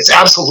around it. It's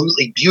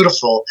absolutely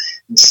beautiful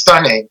and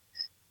stunning,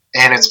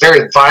 and it's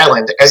very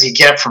violent as you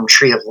get from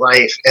Tree of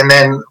Life. And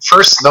then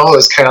First Snow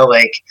is kind of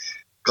like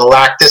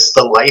Galactus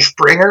the Life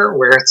Bringer,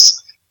 where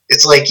it's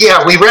like,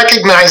 we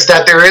recognize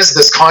that there is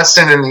this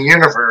constant in the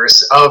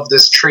universe of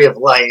this Tree of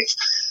Life.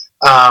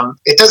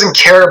 It doesn't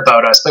care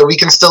about us, but we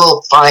can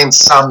still find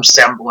some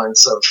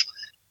semblance of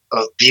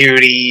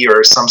beauty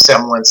or some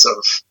semblance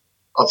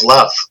of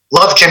love.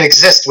 Love can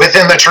exist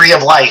within the Tree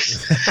of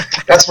Life.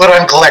 That's what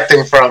I'm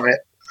collecting from it.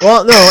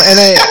 Well, no, and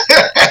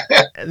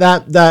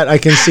that I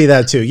can see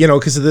that too,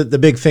 because the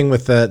big thing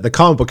with the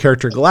comic book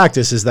character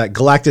Galactus is that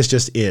Galactus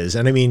just is.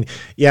 And I mean,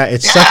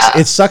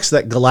 it sucks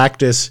that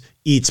Galactus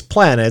eats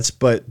planets,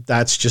 but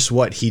that's just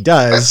what he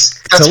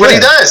does. That's what he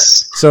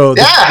does. So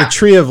the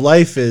Tree of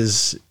Life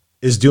is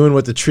doing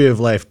what the Tree of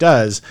Life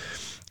does.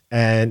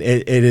 And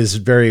it is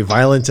very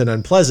violent and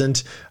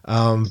unpleasant.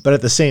 But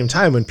at the same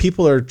time, when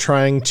people are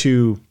trying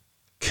to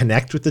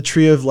connect with the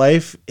Tree of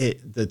Life,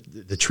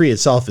 the tree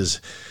itself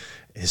is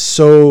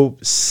so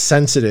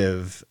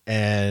sensitive,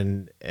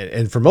 and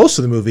for most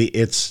of the movie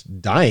it's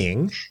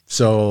dying.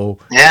 So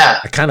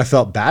I kind of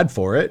felt bad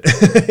for it.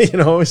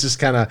 It's just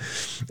kind of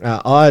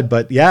odd,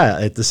 but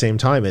at the same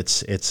time,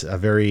 it's a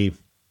very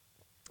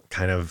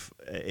kind of,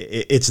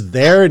 it's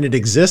there and it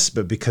exists,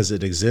 but because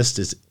it exists,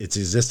 its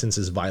existence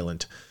is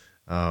violent.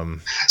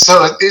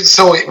 So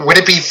would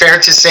it be fair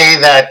to say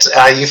that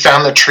you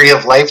found the Tree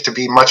of Life to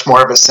be much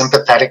more of a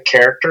sympathetic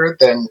character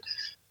than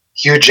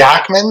Hugh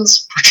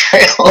Jackman's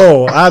portrayal?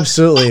 Oh,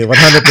 absolutely,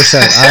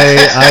 100%.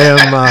 I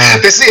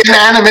am this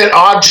inanimate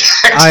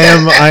object.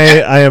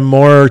 I am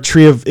more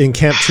in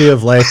Camp Tree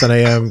of Life than I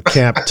am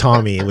Camp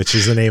Tommy, which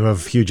is the name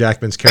of Hugh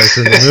Jackman's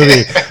character in the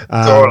movie.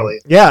 Totally.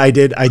 I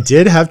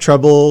did have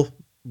trouble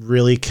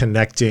really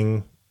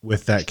connecting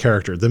with that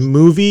character. The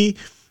movie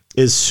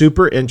is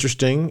super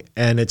interesting,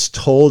 and it's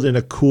told in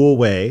a cool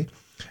way,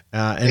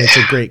 and it's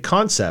a great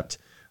concept.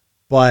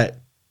 But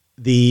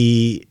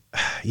Hugh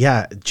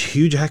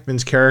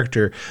Jackman's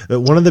character,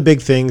 one of the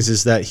big things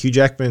is that Hugh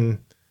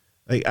Jackman,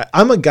 like,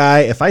 I'm a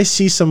guy, if I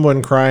see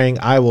someone crying,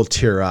 I will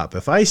tear up.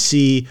 If I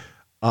see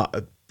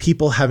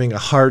people having a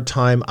hard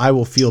time, I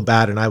will feel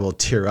bad and I will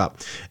tear up.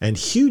 And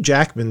Hugh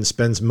Jackman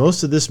spends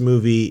most of this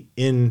movie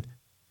in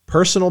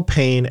personal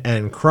pain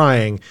and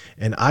crying,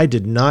 and I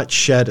did not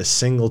shed a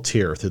single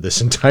tear through this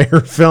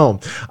entire film.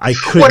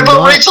 What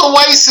about Rachel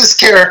Weisz's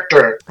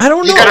character? I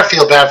don't know. You gotta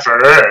feel bad for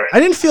her. I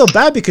didn't feel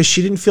bad because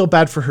she didn't feel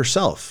bad for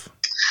herself.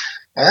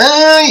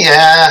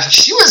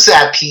 She was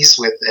at peace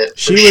with it.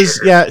 She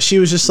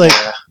was just like,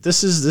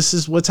 this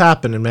is what's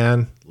happening,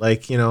 man.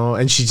 Like,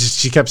 and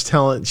she keeps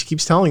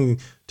telling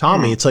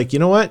Tommy, it's like, you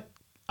know what?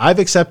 I've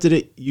accepted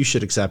it. You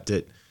should accept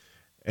it.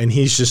 And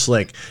he's just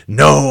like,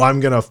 no,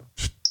 I'm going to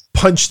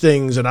punch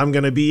things and I'm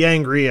going to be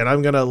angry and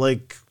I'm going to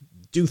like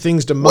do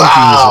things to monkeys.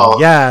 Wow.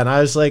 And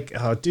I was like,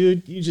 oh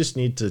dude, you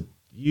need to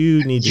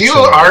You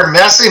are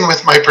messing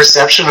with my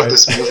perception of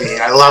this movie.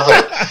 I love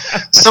it.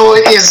 So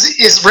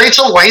is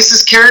Rachel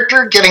Weisz's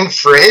character getting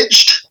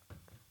fridged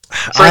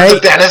for the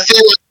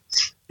benefit?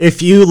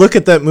 If you look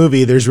at that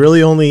movie, there's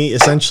really only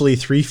essentially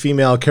 3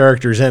 female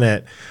characters in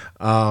it.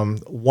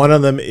 One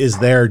of them is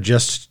there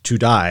just to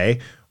die.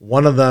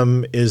 One of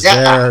them is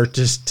there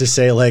just to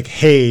say like,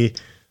 hey,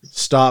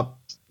 stop,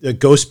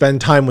 go spend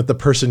time with the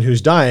person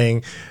who's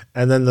dying.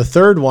 And then the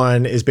third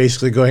one is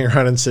basically going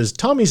around and says,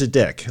 Tommy's a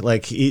dick.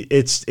 Like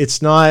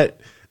it's not,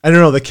 I don't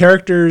know, the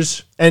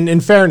characters, and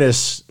in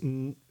fairness,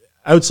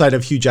 outside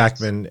of Hugh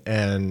Jackman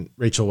and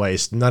Rachel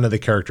Weisz, none of the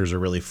characters are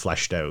really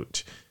fleshed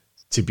out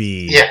to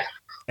be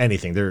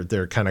anything.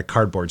 They're kind of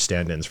cardboard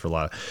stand-ins for a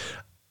lot.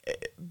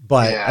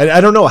 But Yeah.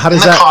 I don't know, how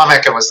does that? In the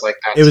comic, it was like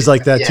that. It was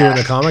like that too in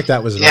the comic.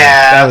 That was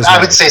yeah. nice. I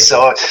would say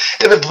so.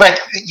 But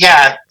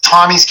yeah,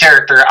 Tommy's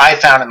character I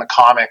found in the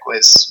comic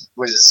was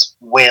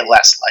way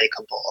less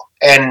likable,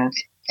 and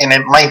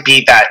it might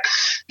be that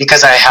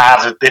because I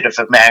have a bit of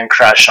a man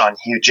crush on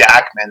Hugh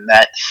Jackman,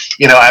 that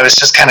I was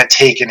just kind of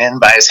taken in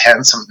by his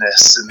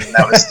handsomeness, and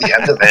that was the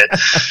end of it.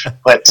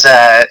 But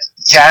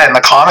yeah, in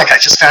the comic, I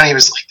just found he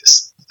was like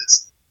this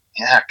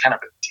kind of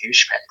a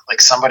douchebag,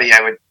 like somebody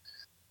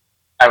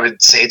I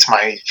would say to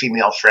my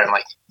female friend,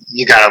 like,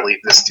 you gotta leave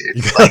this dude.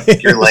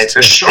 Like, your life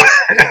is short.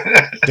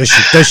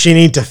 Does she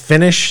need to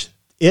finish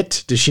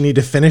it? Does she need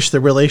to finish the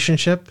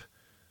relationship?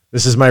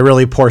 This is my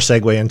really poor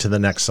segue into the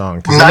next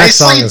song.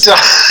 Nicely done.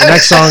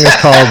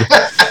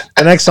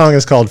 The next song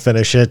is called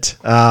 "Finish It,"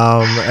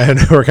 and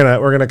we're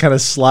gonna kind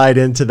of slide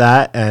into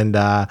that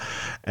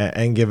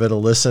and give it a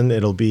listen.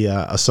 It'll be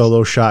a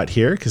solo shot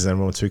here, because then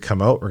once we come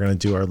out, we're gonna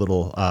do our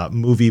little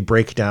movie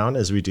breakdown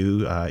as we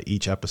do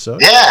each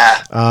episode.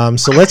 Yeah.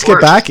 So let's get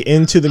back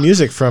into the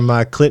music from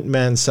Clint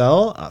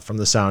Mansell from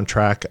the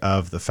soundtrack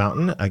of The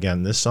Fountain.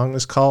 Again, this song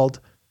is called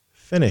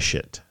 "Finish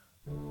It."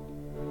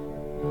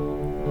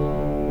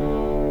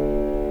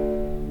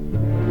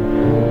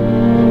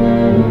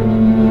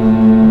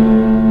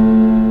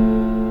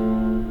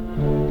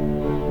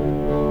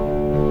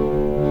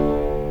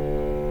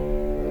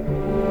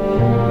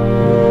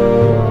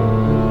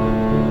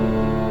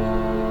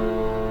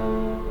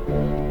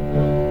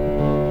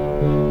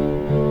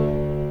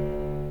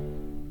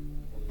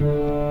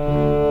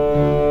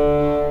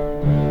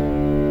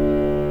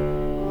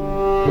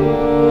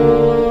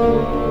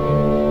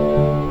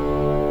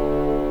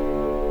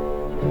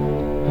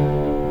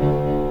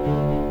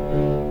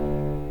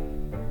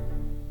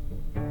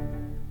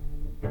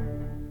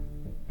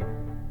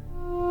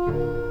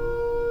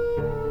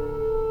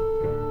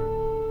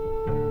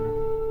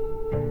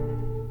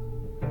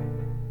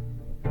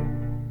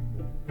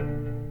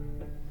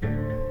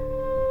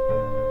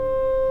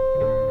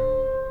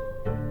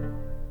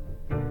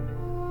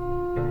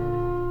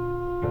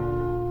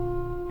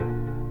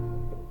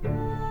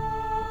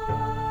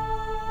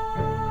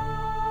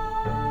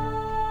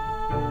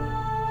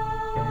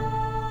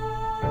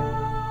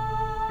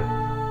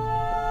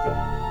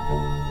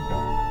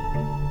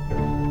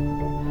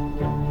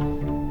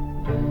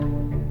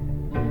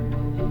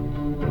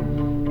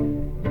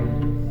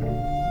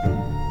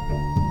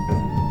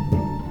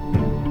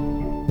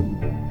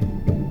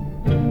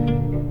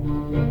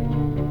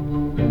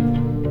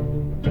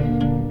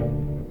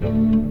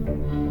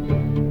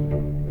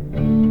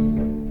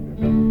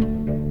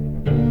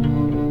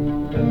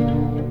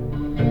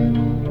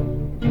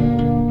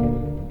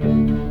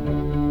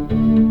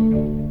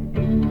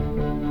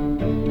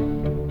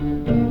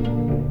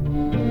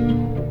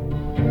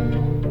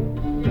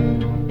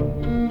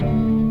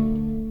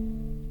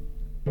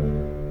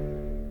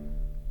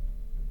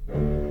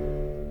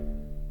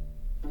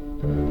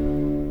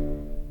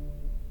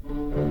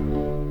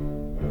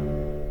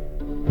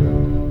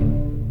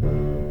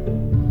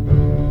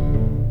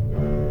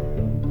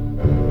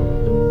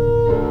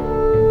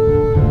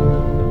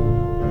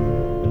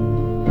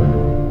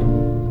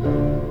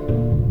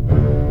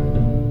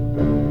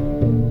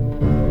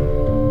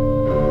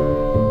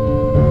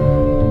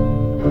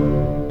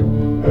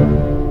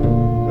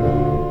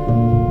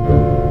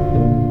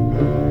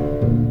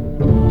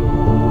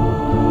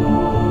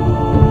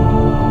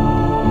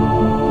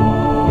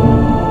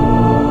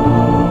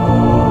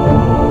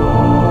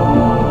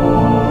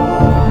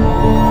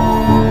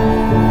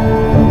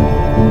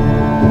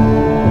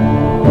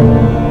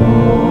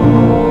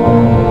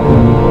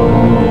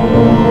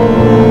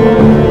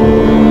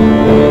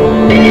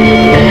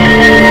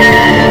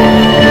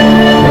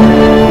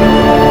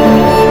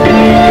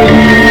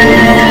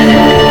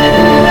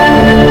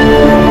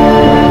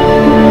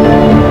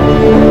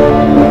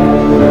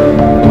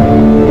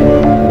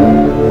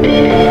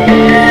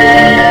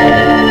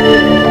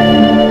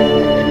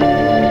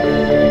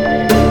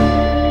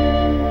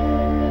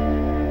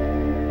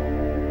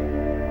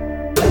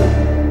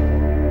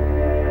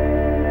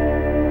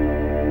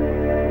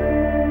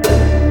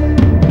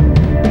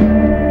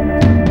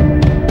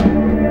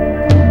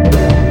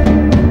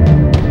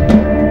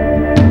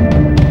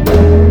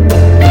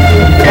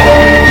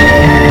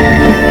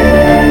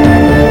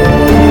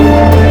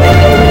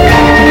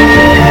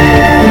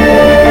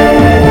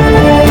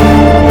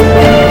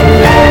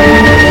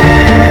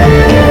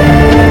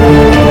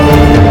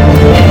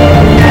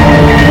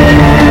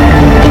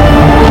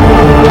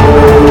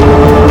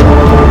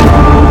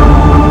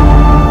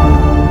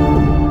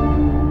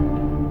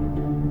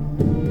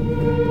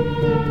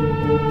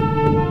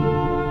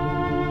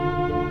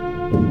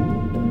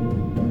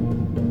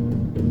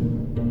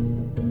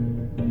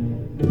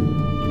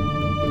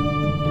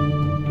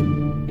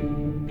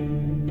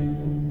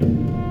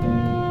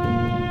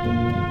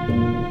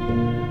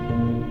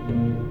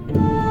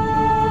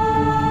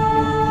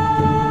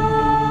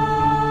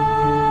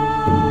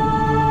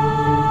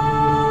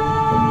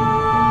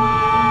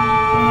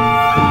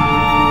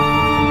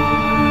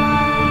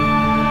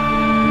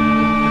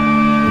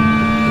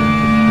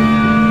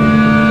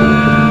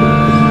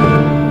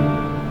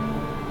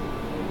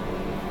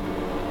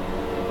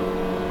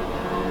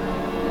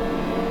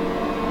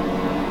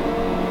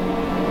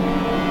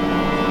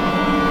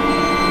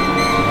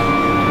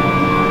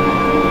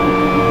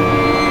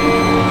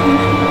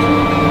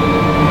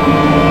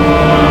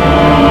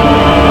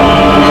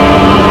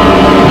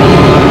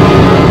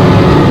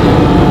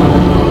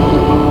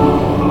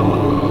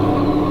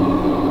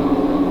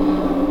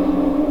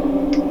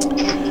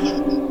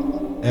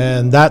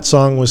 That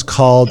song was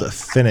called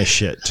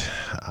Finish It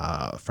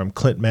from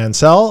Clint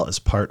Mansell as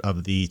part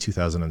of the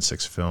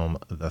 2006 film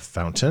The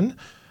Fountain,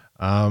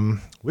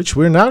 which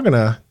we're now going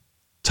to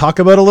talk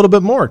about a little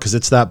bit more because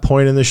it's that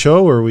point in the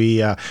show where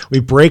we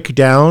break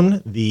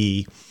down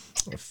the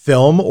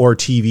film or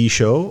TV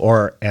show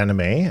or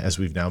anime, as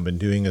we've now been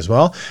doing as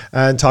well,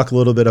 and talk a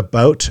little bit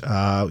about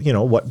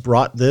what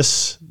brought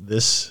this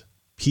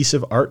piece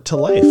of art to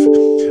life.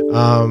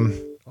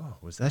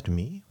 Was that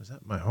me? Was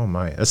that my? Oh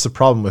my! That's the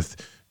problem with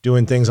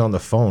doing things on the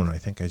phone. I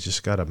think I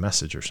just got a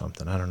message or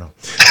something. I don't know.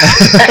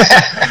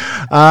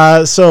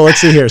 So let's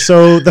see here.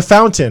 So The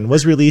Fountain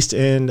was released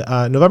in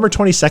November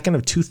 22nd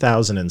of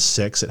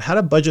 2006. It had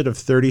a budget of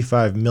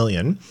 $35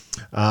 million,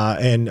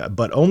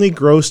 but only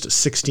grossed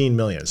 $16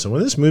 million. So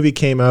when this movie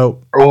came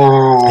out,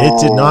 it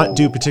did not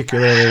do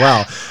particularly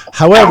well.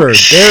 However,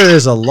 there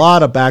is a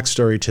lot of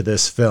backstory to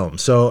this film.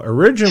 So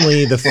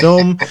originally, the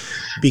film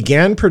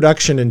began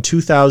production in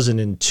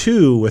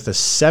 2002 with a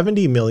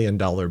 $70 million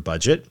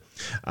budget.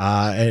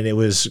 And it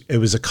was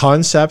a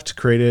concept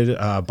created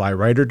by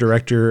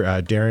writer-director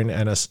Darren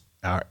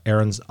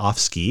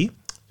Aronofsky.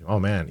 Oh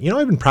man,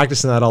 I've been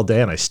practicing that all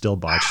day and I still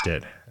botched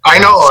it. I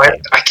know,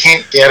 I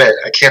can't get it.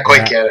 I can't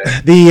quite get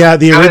it.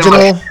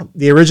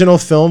 The original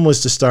film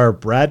was to star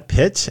Brad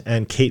Pitt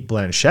and Cate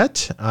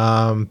Blanchett,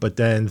 but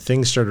then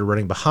things started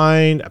running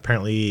behind.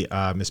 Apparently,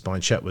 Miss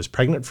Blanchett was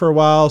pregnant for a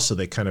while, so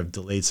they kind of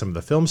delayed some of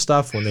the film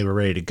stuff. When they were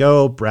ready to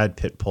go, Brad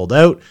Pitt pulled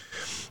out.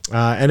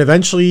 And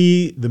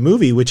eventually the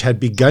movie, which had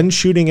begun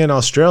shooting in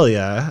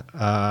Australia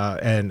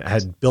and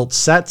had built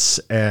sets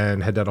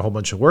and had done a whole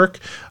bunch of work,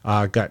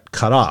 got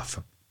cut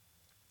off.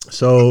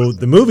 So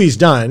the movie's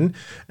done,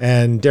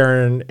 and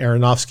Darren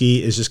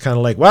Aronofsky is just kind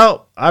of like,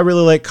 well, I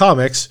really like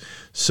comics,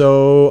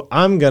 so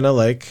I'm going to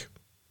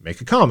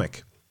make a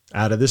comic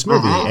out of this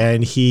movie.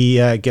 And he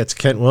gets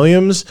Kent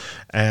Williams,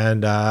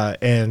 and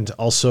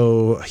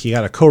also he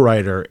got a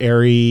co-writer,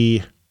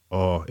 Ari...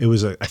 it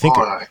was a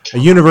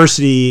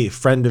university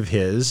friend of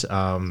his,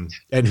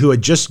 and who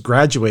had just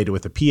graduated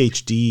with a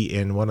PhD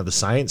in one of the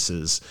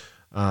sciences,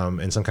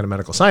 in some kind of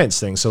medical science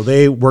thing. So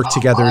they worked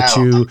together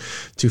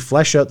to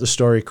flesh out the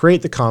story,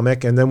 create the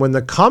comic, and then when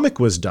the comic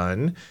was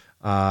done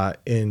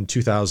in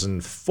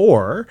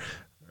 2004,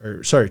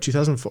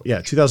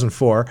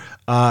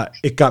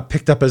 it got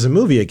picked up as a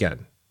movie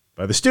again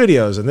by the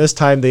studios, and this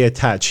time they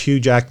attach Hugh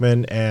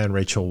Jackman and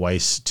Rachel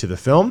Weisz to the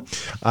film.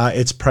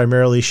 It's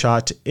primarily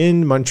shot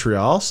in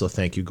Montreal, so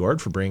thank you,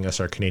 Gord, for bringing us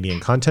our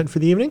Canadian content for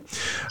the evening.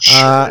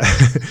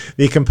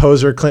 The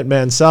composer Clint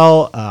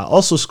Mansell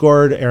also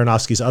scored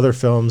Aronofsky's other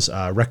films,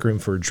 Requiem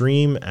for a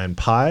Dream and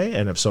Pi,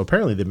 and so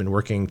apparently they've been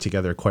working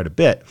together quite a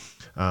bit,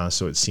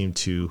 so it seemed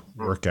to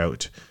work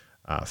out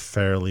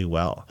fairly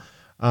well.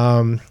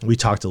 We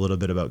talked a little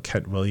bit about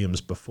Kent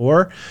Williams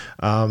before.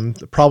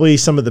 Probably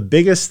some of the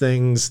biggest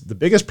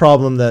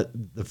problem that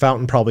The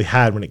Fountain probably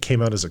had when it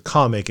came out as a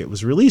comic, it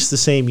was released the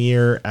same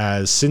year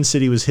as Sin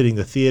City was hitting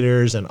the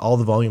theaters and all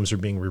the volumes were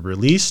being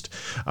re-released.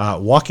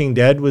 Walking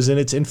Dead was in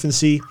its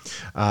infancy.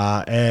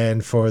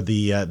 And for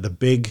the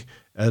big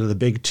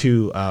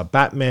two,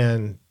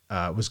 Batman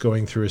was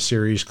going through a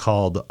series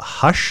called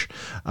Hush,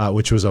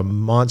 which was a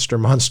monster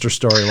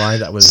storyline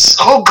that was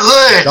so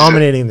good,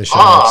 dominating the show.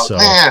 Oh,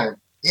 man.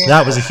 Yeah.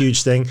 That was a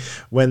huge thing.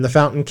 When The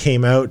Fountain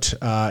came out,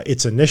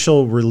 its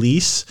initial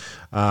release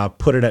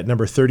put it at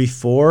number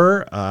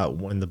 34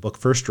 when the book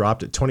first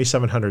dropped at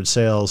 2,700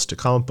 sales to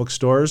comic book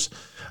stores.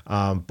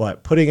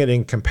 But putting it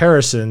in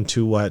comparison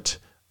to what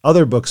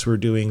other books were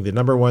doing, the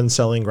number one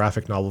selling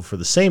graphic novel for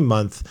the same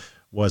month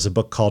was a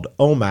book called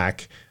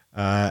OMAC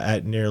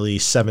at nearly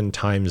 7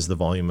 times the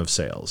volume of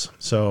sales.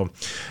 So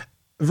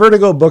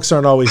Vertigo books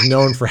aren't always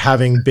known for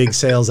having big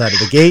sales out of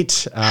the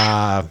gate.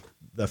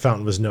 The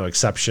Fountain was no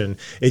exception.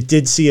 It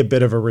did see a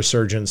bit of a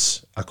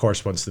resurgence, of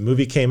course, once the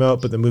movie came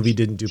out, but the movie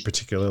didn't do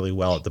particularly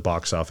well at the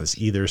box office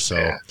either.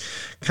 So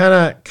kind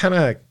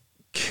of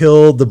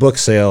killed the book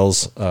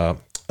sales a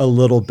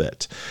little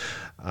bit.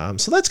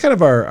 So that's kind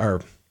of our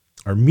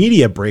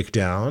media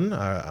breakdown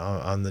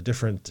on the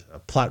different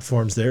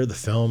platforms there, the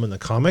film and the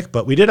comic.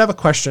 But we did have a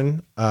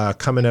question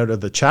coming out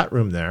of the chat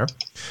room there.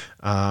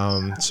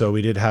 So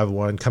we did have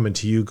one coming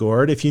to you,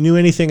 Gord. If you knew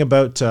anything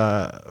about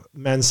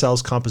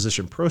Mansell's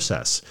composition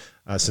process,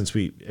 since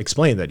we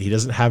explained that he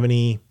doesn't have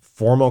any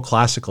formal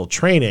classical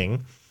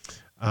training.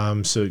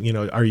 So,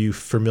 are you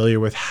familiar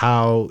with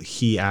how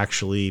he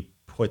actually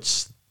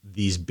puts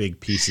these big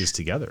pieces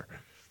together?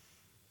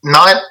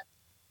 Not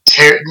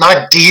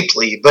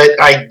deeply, but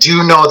I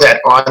do know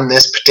that on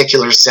this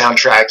particular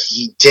soundtrack,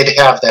 he did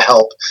have the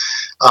help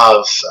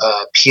of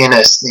a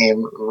pianist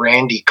named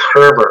Randy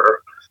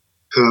Kerber,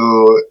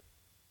 who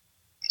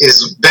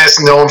is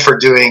best known for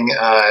doing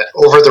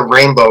Over the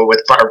Rainbow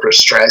with Barbra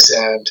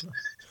Streisand.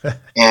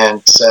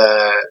 And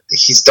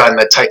he's done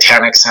the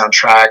Titanic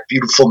soundtrack,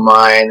 Beautiful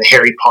Mind,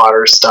 Harry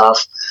Potter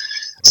stuff.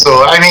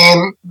 So, I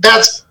mean,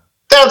 that's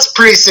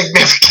pretty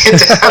significant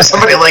to have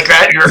somebody like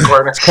that in your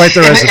corner. It's quite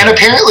the resume. And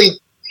apparently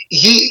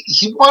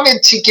he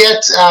wanted to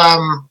get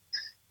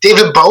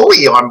David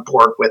Bowie on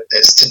board with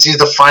this to do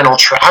the final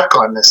track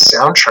on this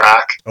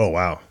soundtrack. Oh,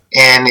 wow.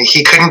 And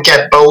he couldn't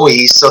get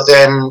Bowie, so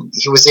then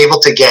he was able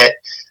to get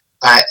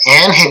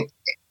Anne.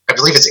 I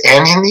believe it's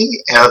Anthony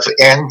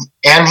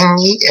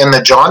and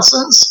the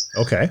Johnsons.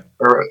 Okay.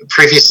 Or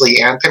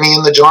previously Anthony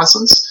and the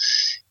Johnsons.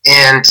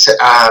 And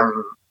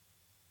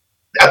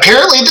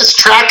apparently this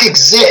track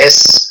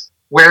exists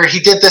where he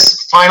did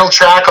this final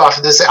track off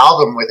of this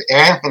album with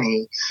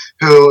Anthony,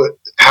 who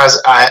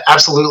has an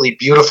absolutely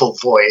beautiful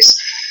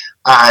voice.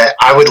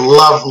 I would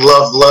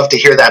love to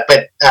hear that.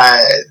 But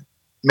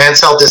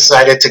Mansell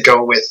decided to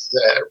go with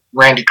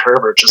Randy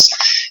Kerber,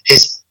 just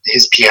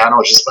his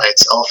piano just by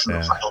itself in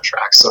the final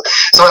track. So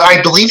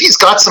I believe he's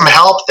got some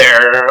help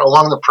there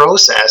along the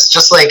process.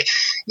 Just like,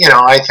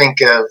 I think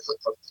of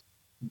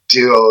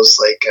duos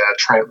like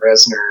Trent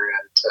Reznor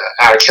and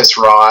Atticus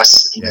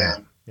Ross.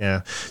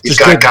 Yeah. You've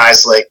got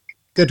guys like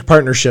good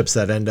partnerships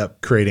that end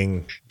up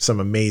creating some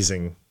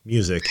amazing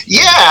music.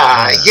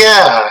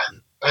 Yeah.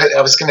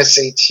 I was going to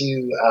say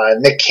too,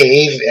 Nick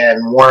Cave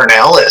and Warren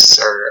Ellis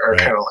are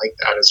kind of like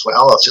that as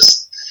well.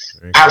 Just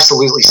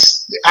absolutely.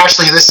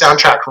 Actually, this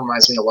soundtrack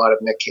reminds me a lot of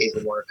Nick Cave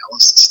and Warren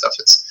Ellis and stuff.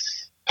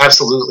 It's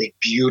absolutely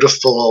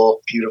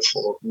beautiful,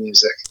 beautiful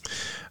music.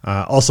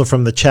 Also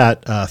from the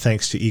chat,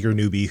 thanks to Eager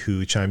Newbie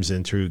who chimes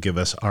in to give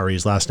us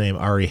Ari's last name,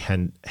 Ari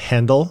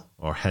Handel,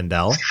 or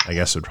Handel, I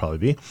guess it would probably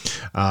be,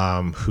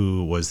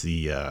 who was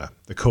the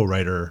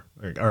co-writer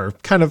or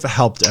kind of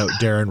helped out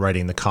Darren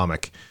writing the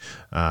comic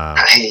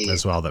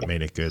as well that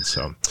made it good.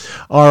 So,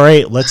 all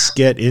right, let's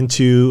get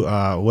into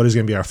what is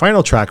going to be our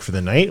final track for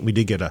the night. We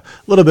did get a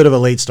little bit of a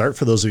late start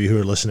for those of you who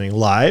are listening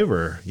live,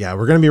 we're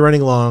going to be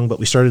running long, but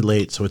we started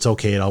late, so it's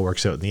okay. It all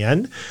works out in the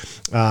end.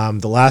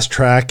 The last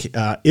track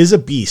is a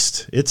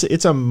beast.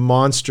 It's a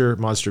monster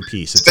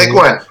piece. It's a big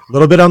one. A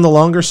little bit on the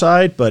longer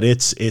side, but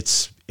it's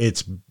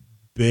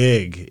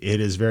big. It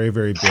is very,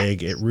 very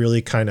big. It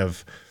really kind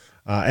of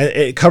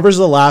it covers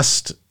the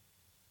last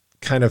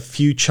kind of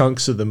few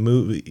chunks of the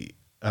movie,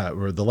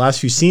 or the last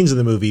few scenes of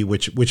the movie,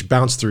 which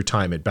bounce through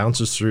time. It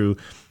bounces through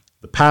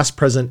the past,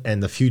 present,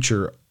 and the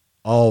future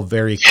all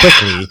very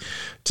quickly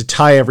to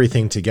tie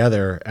everything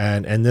together.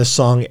 And this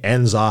song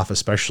ends off,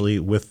 especially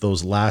with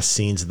those last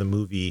scenes of the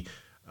movie,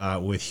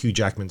 with Hugh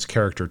Jackman's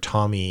character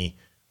Tommy,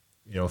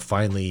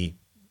 finally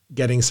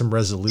getting some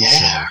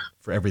resolution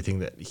for everything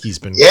that he's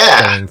been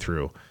going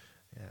through.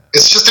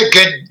 It's just a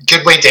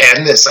good way to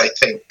end this, I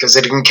think, because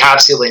it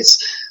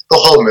encapsulates the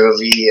whole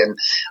movie. And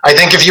I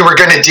think if you were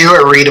going to do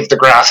a read of the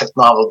graphic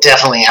novel,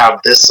 definitely have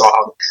this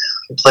song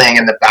playing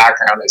in the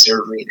background as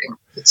you're reading.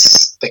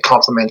 They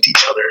complement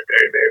each other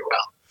very, very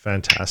well.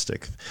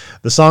 Fantastic.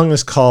 The song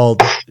is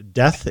called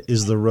Death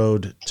is the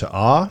Road to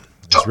Awe.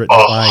 It's written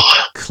by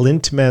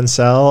Clint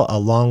Mansell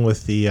along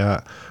with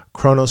the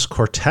Kronos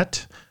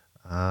Quartet.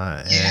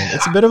 And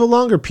it's a bit of a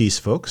longer piece,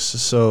 folks.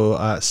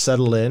 So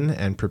settle in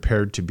and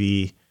prepared to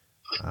be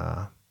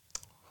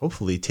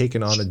hopefully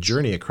taken on a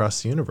journey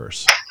across the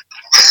universe.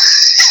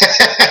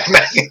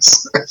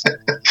 Nice.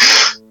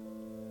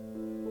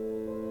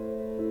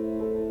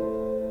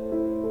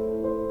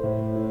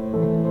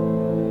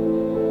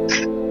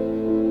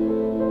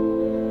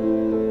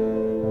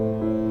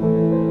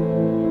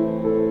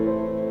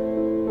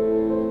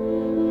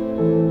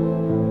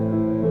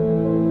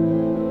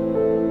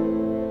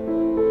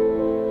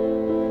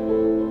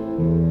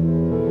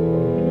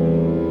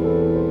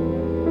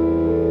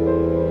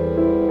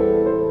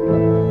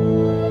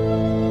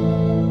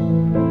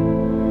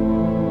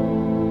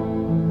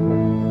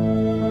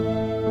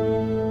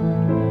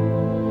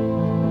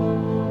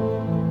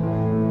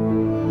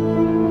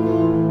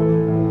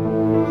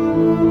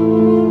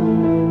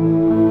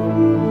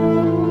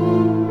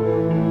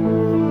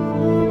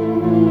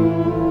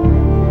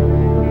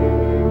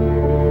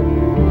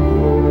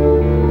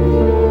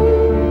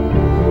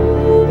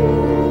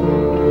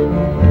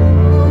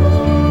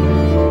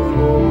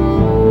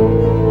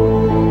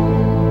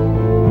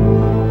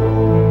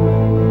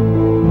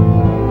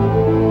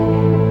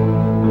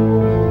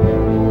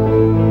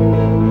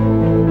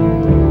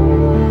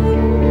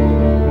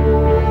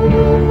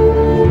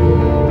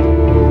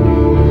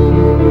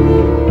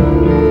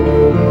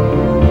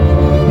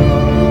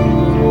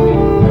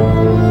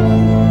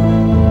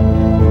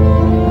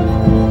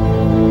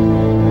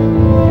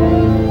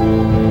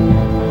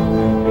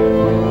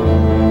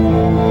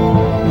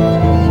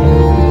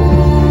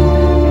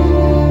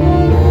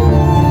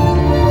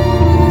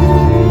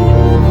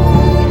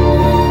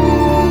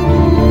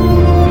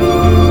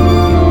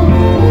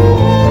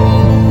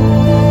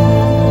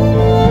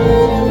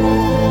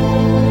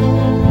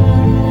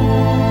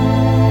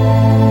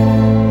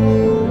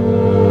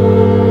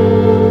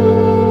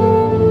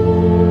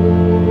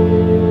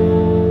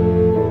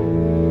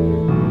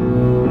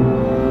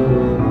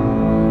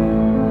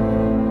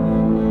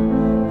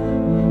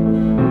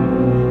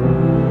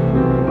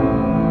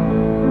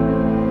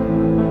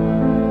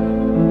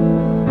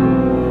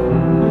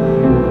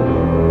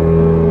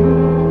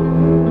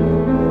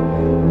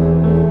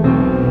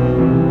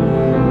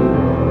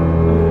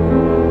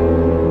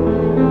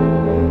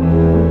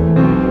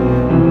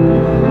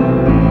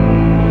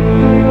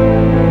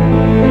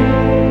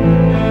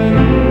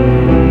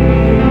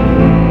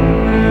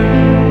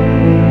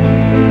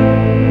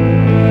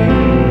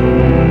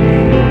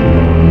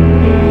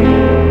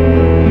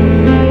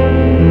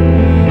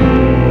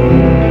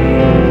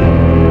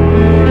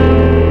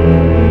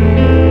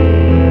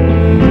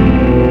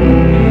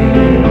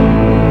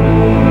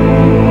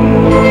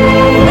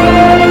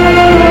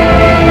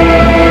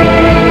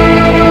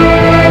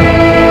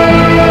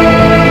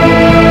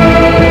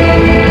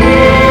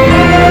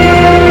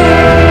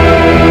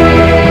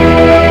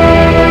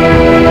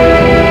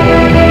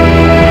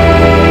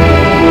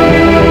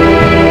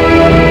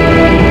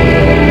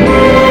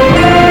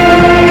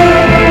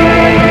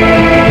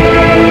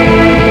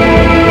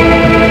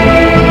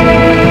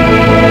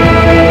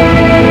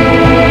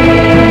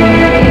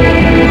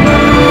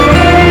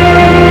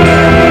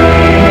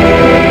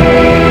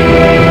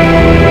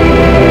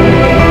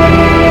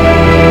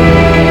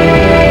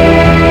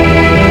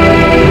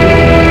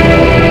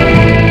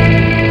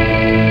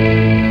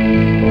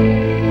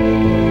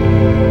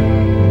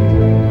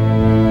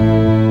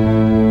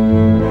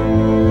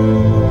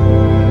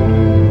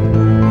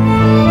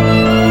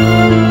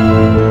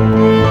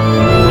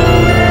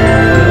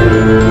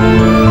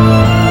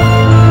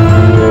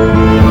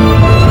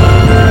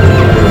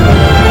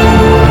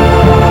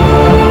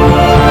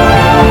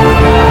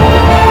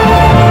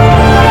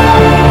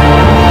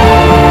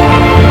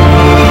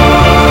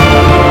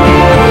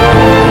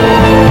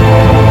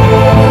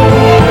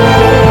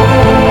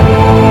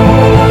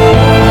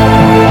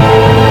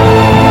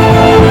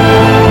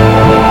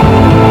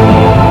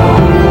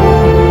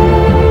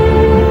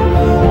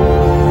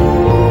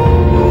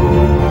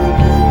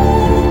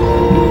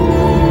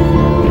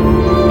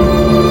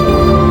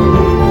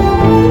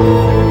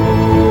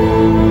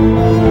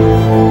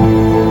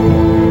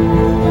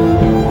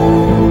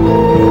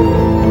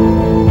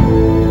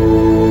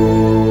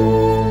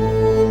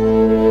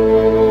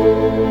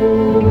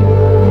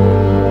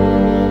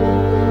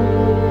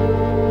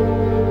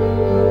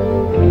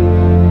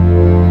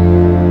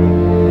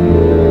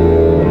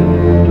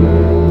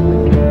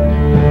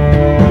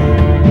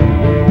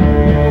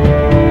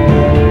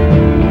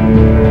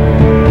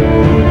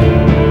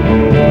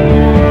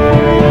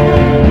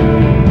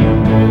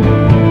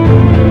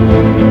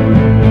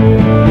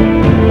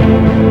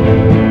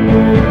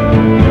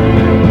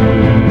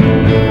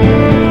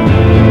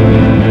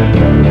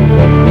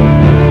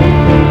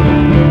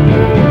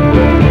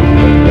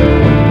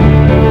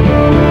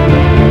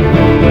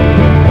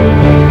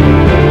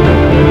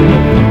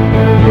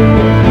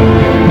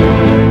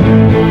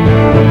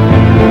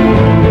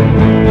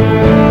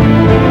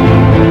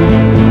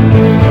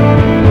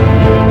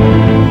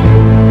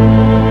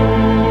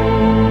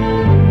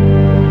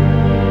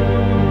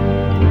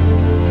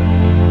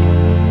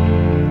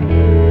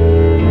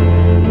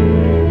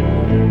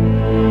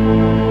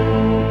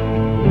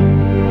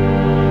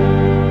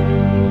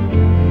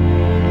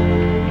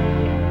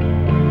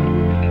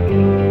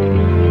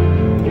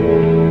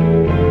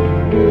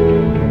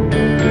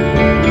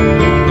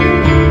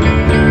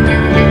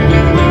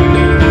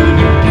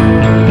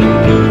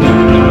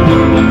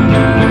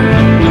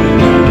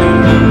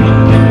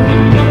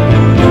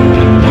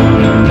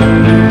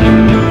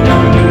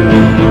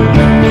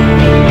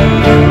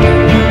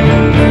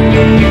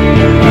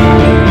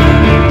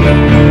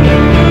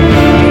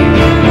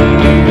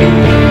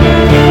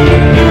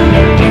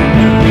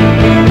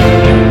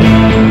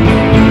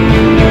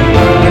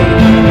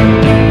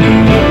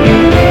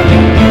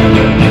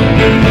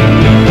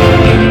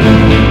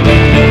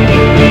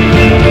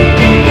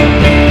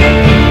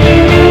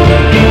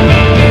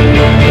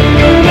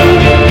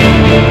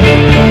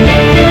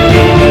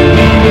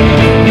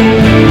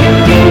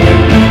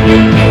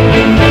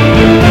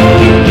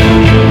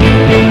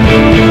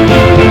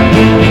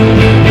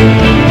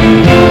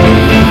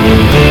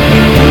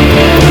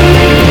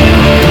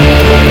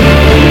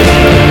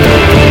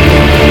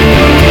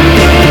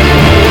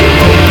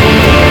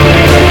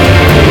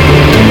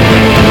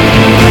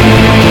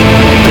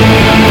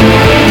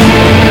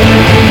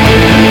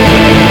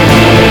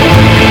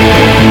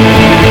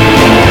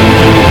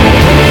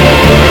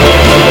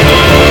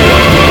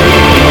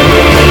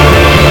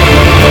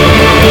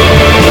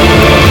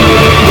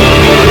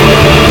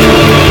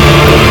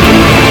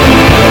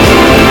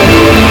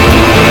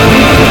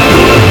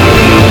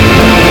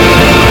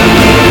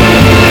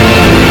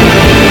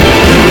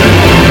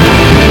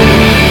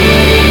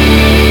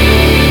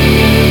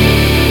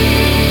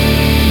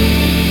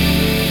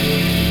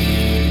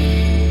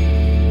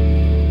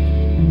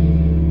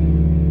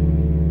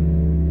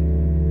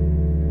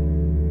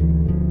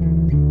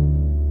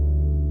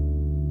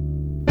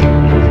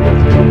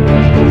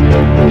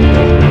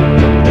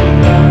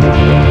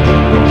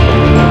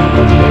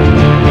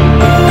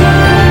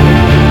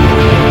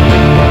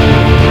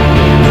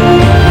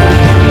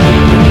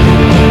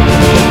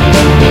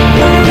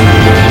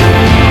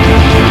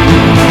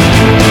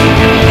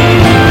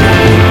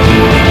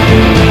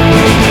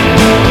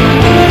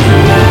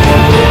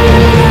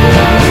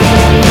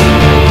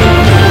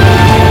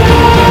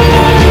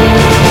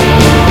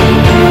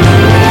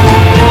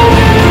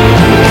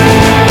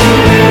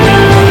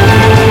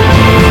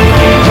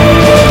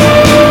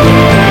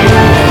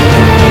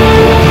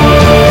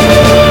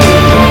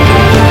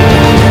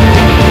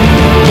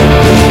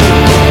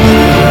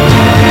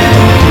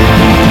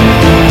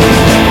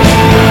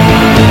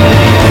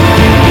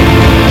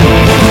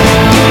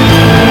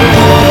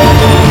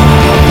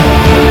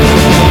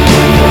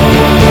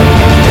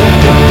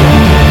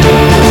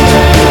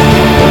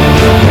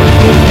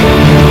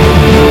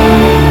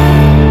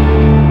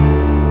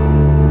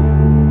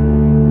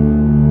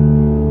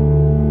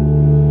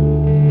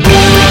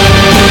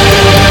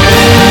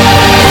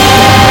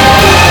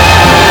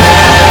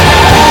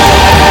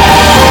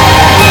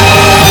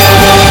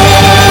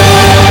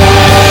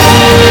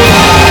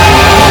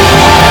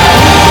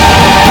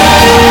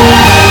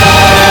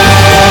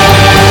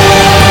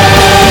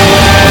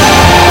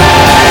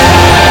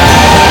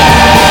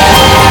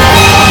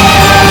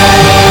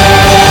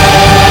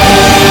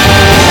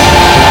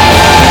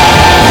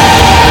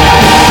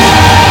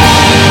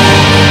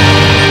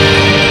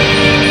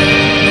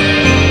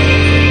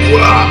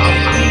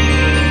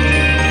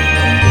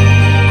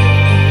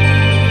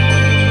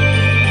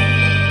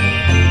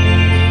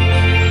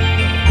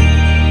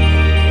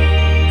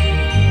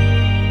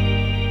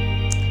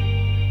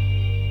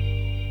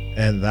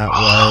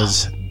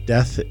 was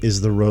Death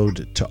is the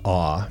Road to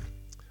Awe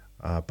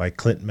by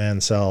Clint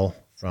Mansell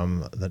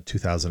from the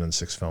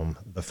 2006 film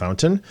The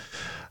Fountain.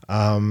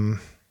 A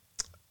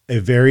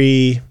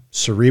very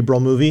cerebral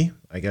movie,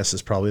 I guess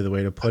is probably the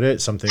way to put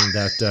it. Something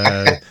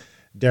that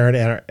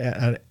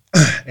Darren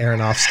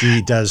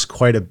Aronofsky does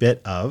quite a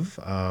bit of.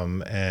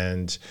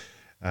 And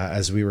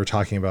as we were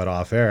talking about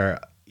off air,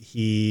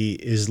 he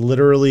is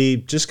literally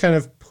just kind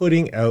of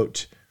putting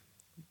out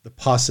the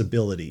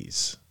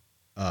possibilities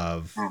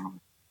of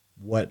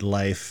what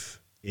life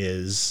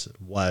is,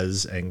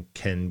 was, and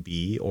can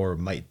be, or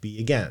might be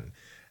again.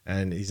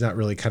 And he's not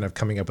really kind of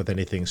coming up with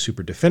anything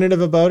super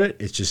definitive about it.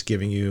 It's just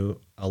giving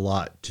you a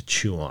lot to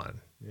chew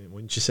on.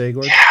 Wouldn't you say,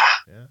 Gord?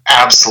 Yeah,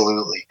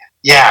 absolutely.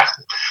 Yeah.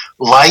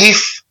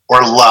 Life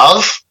or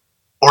love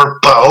or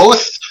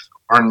both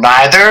or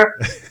neither,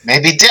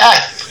 maybe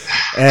death.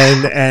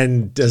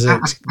 And does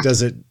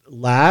it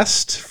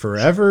last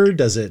forever?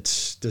 Does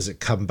it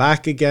come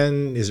back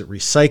again? Is it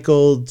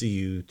recycled? Do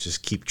you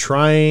just keep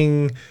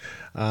trying?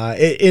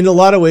 In a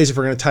lot of ways, if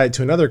we're going to tie it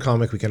to another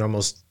comic, we can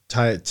almost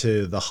tie it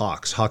to the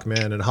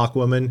Hawkman and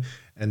Hawkwoman,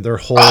 and their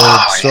whole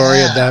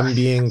story of them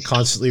being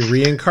constantly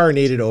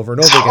reincarnated over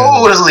and over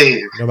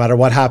again. No matter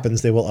what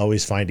happens, they will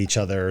always find each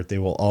other. They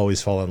will always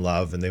fall in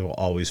love, and they will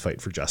always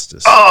fight for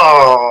justice.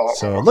 Oh,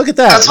 so look at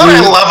that. That's what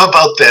I love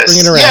about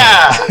this.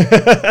 Yeah,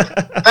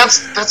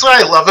 that's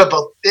what I love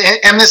about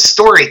and this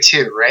story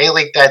too, right?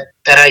 Like that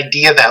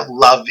idea that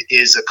love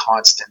is a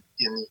constant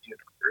in the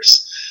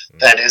universe.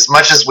 That as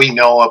much as we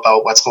know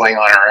about what's going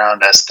on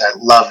around us, that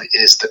love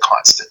is the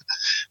constant.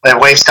 My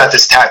wife's got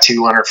this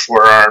tattoo on her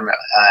forearm,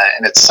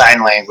 and it's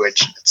sign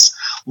language. It's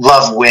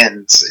love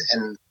wins,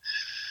 and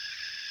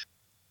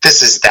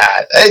this is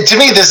that. To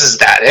me, this is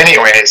that.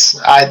 Anyways,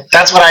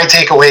 that's what I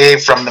take away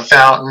from The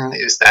Fountain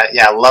is that,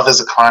 love is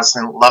a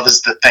constant. Love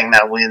is the thing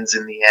that wins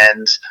in the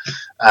end.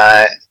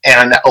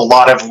 And a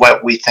lot of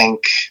what we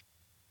think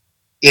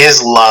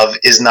is love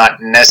is not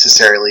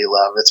necessarily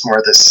love. It's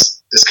more this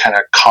kind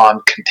of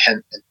calm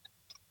contentment.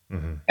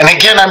 Mm-hmm. And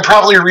again, I'm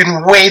probably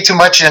reading way too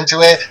much into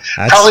it.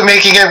 Probably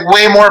making it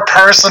way more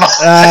personal.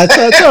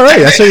 That's all right.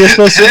 That's what you're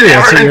supposed to do. It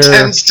never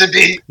intends to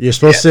be. You're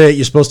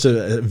supposed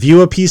to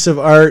view a piece of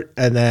art,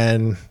 and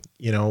then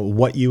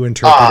what you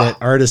interpret it.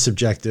 Art is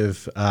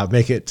subjective.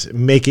 Make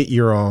it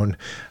your own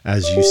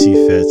as you see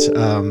fit.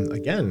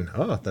 Again,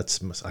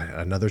 that's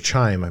another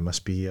chime. I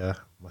must be a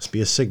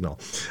signal.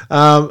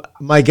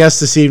 My guest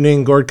this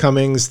evening, Gord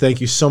Cummings.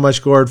 Thank you so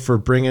much, Gord,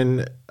 for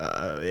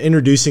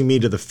introducing me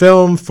to the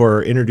film,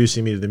 for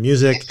introducing me to the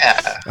music.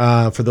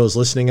 For those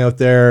listening out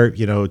there,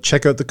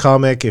 check out the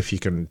comic if you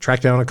can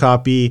track down a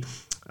copy.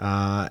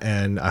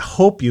 And I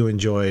hope you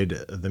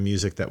enjoyed the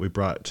music that we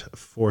brought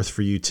forth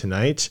for you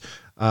tonight.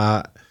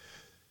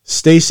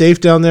 Stay safe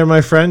down there,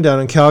 my friend, down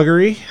in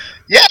Calgary.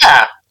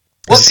 Yeah.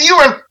 We'll see you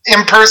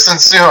in person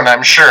soon,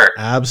 I'm sure.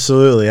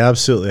 Absolutely. I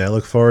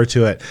look forward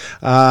to it.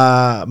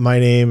 My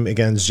name,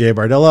 again, is Jay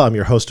Bardella. I'm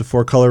your host of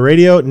Four Color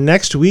Radio.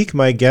 Next week,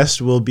 my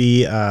guest will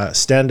be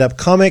stand-up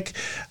comic,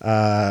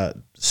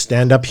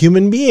 stand-up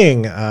human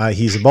being.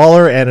 He's a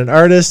baller and an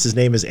artist. His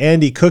name is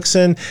Andy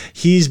Cookson.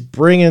 He's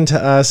bringing to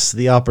us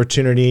the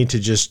opportunity to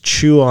just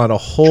chew on a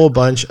whole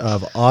bunch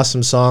of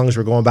awesome songs.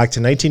 We're going back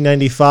to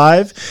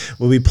 1995.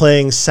 We'll be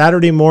playing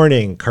Saturday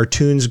Morning,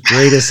 Cartoon's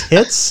Greatest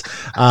Hits,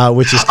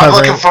 which is covering...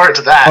 I'm looking forward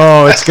to that.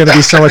 Oh, it's going to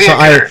be so much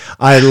fun.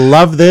 I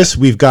love this.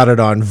 We've got it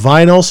on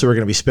vinyl, so we're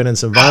going to be spinning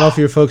some vinyl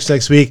for you folks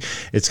next week.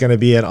 It's going to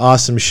be an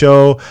awesome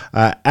show.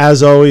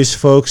 As always,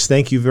 folks,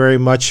 thank you very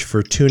much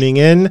for tuning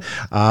in.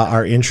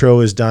 Our intro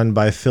is done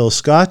by Phil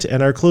Scott,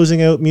 and our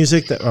closing out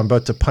music that I'm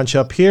about to punch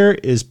up here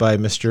is by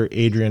Mr.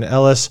 Adrian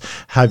Ellis.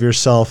 Have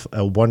yourself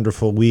a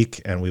wonderful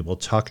week, and we will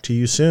talk to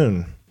you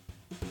soon.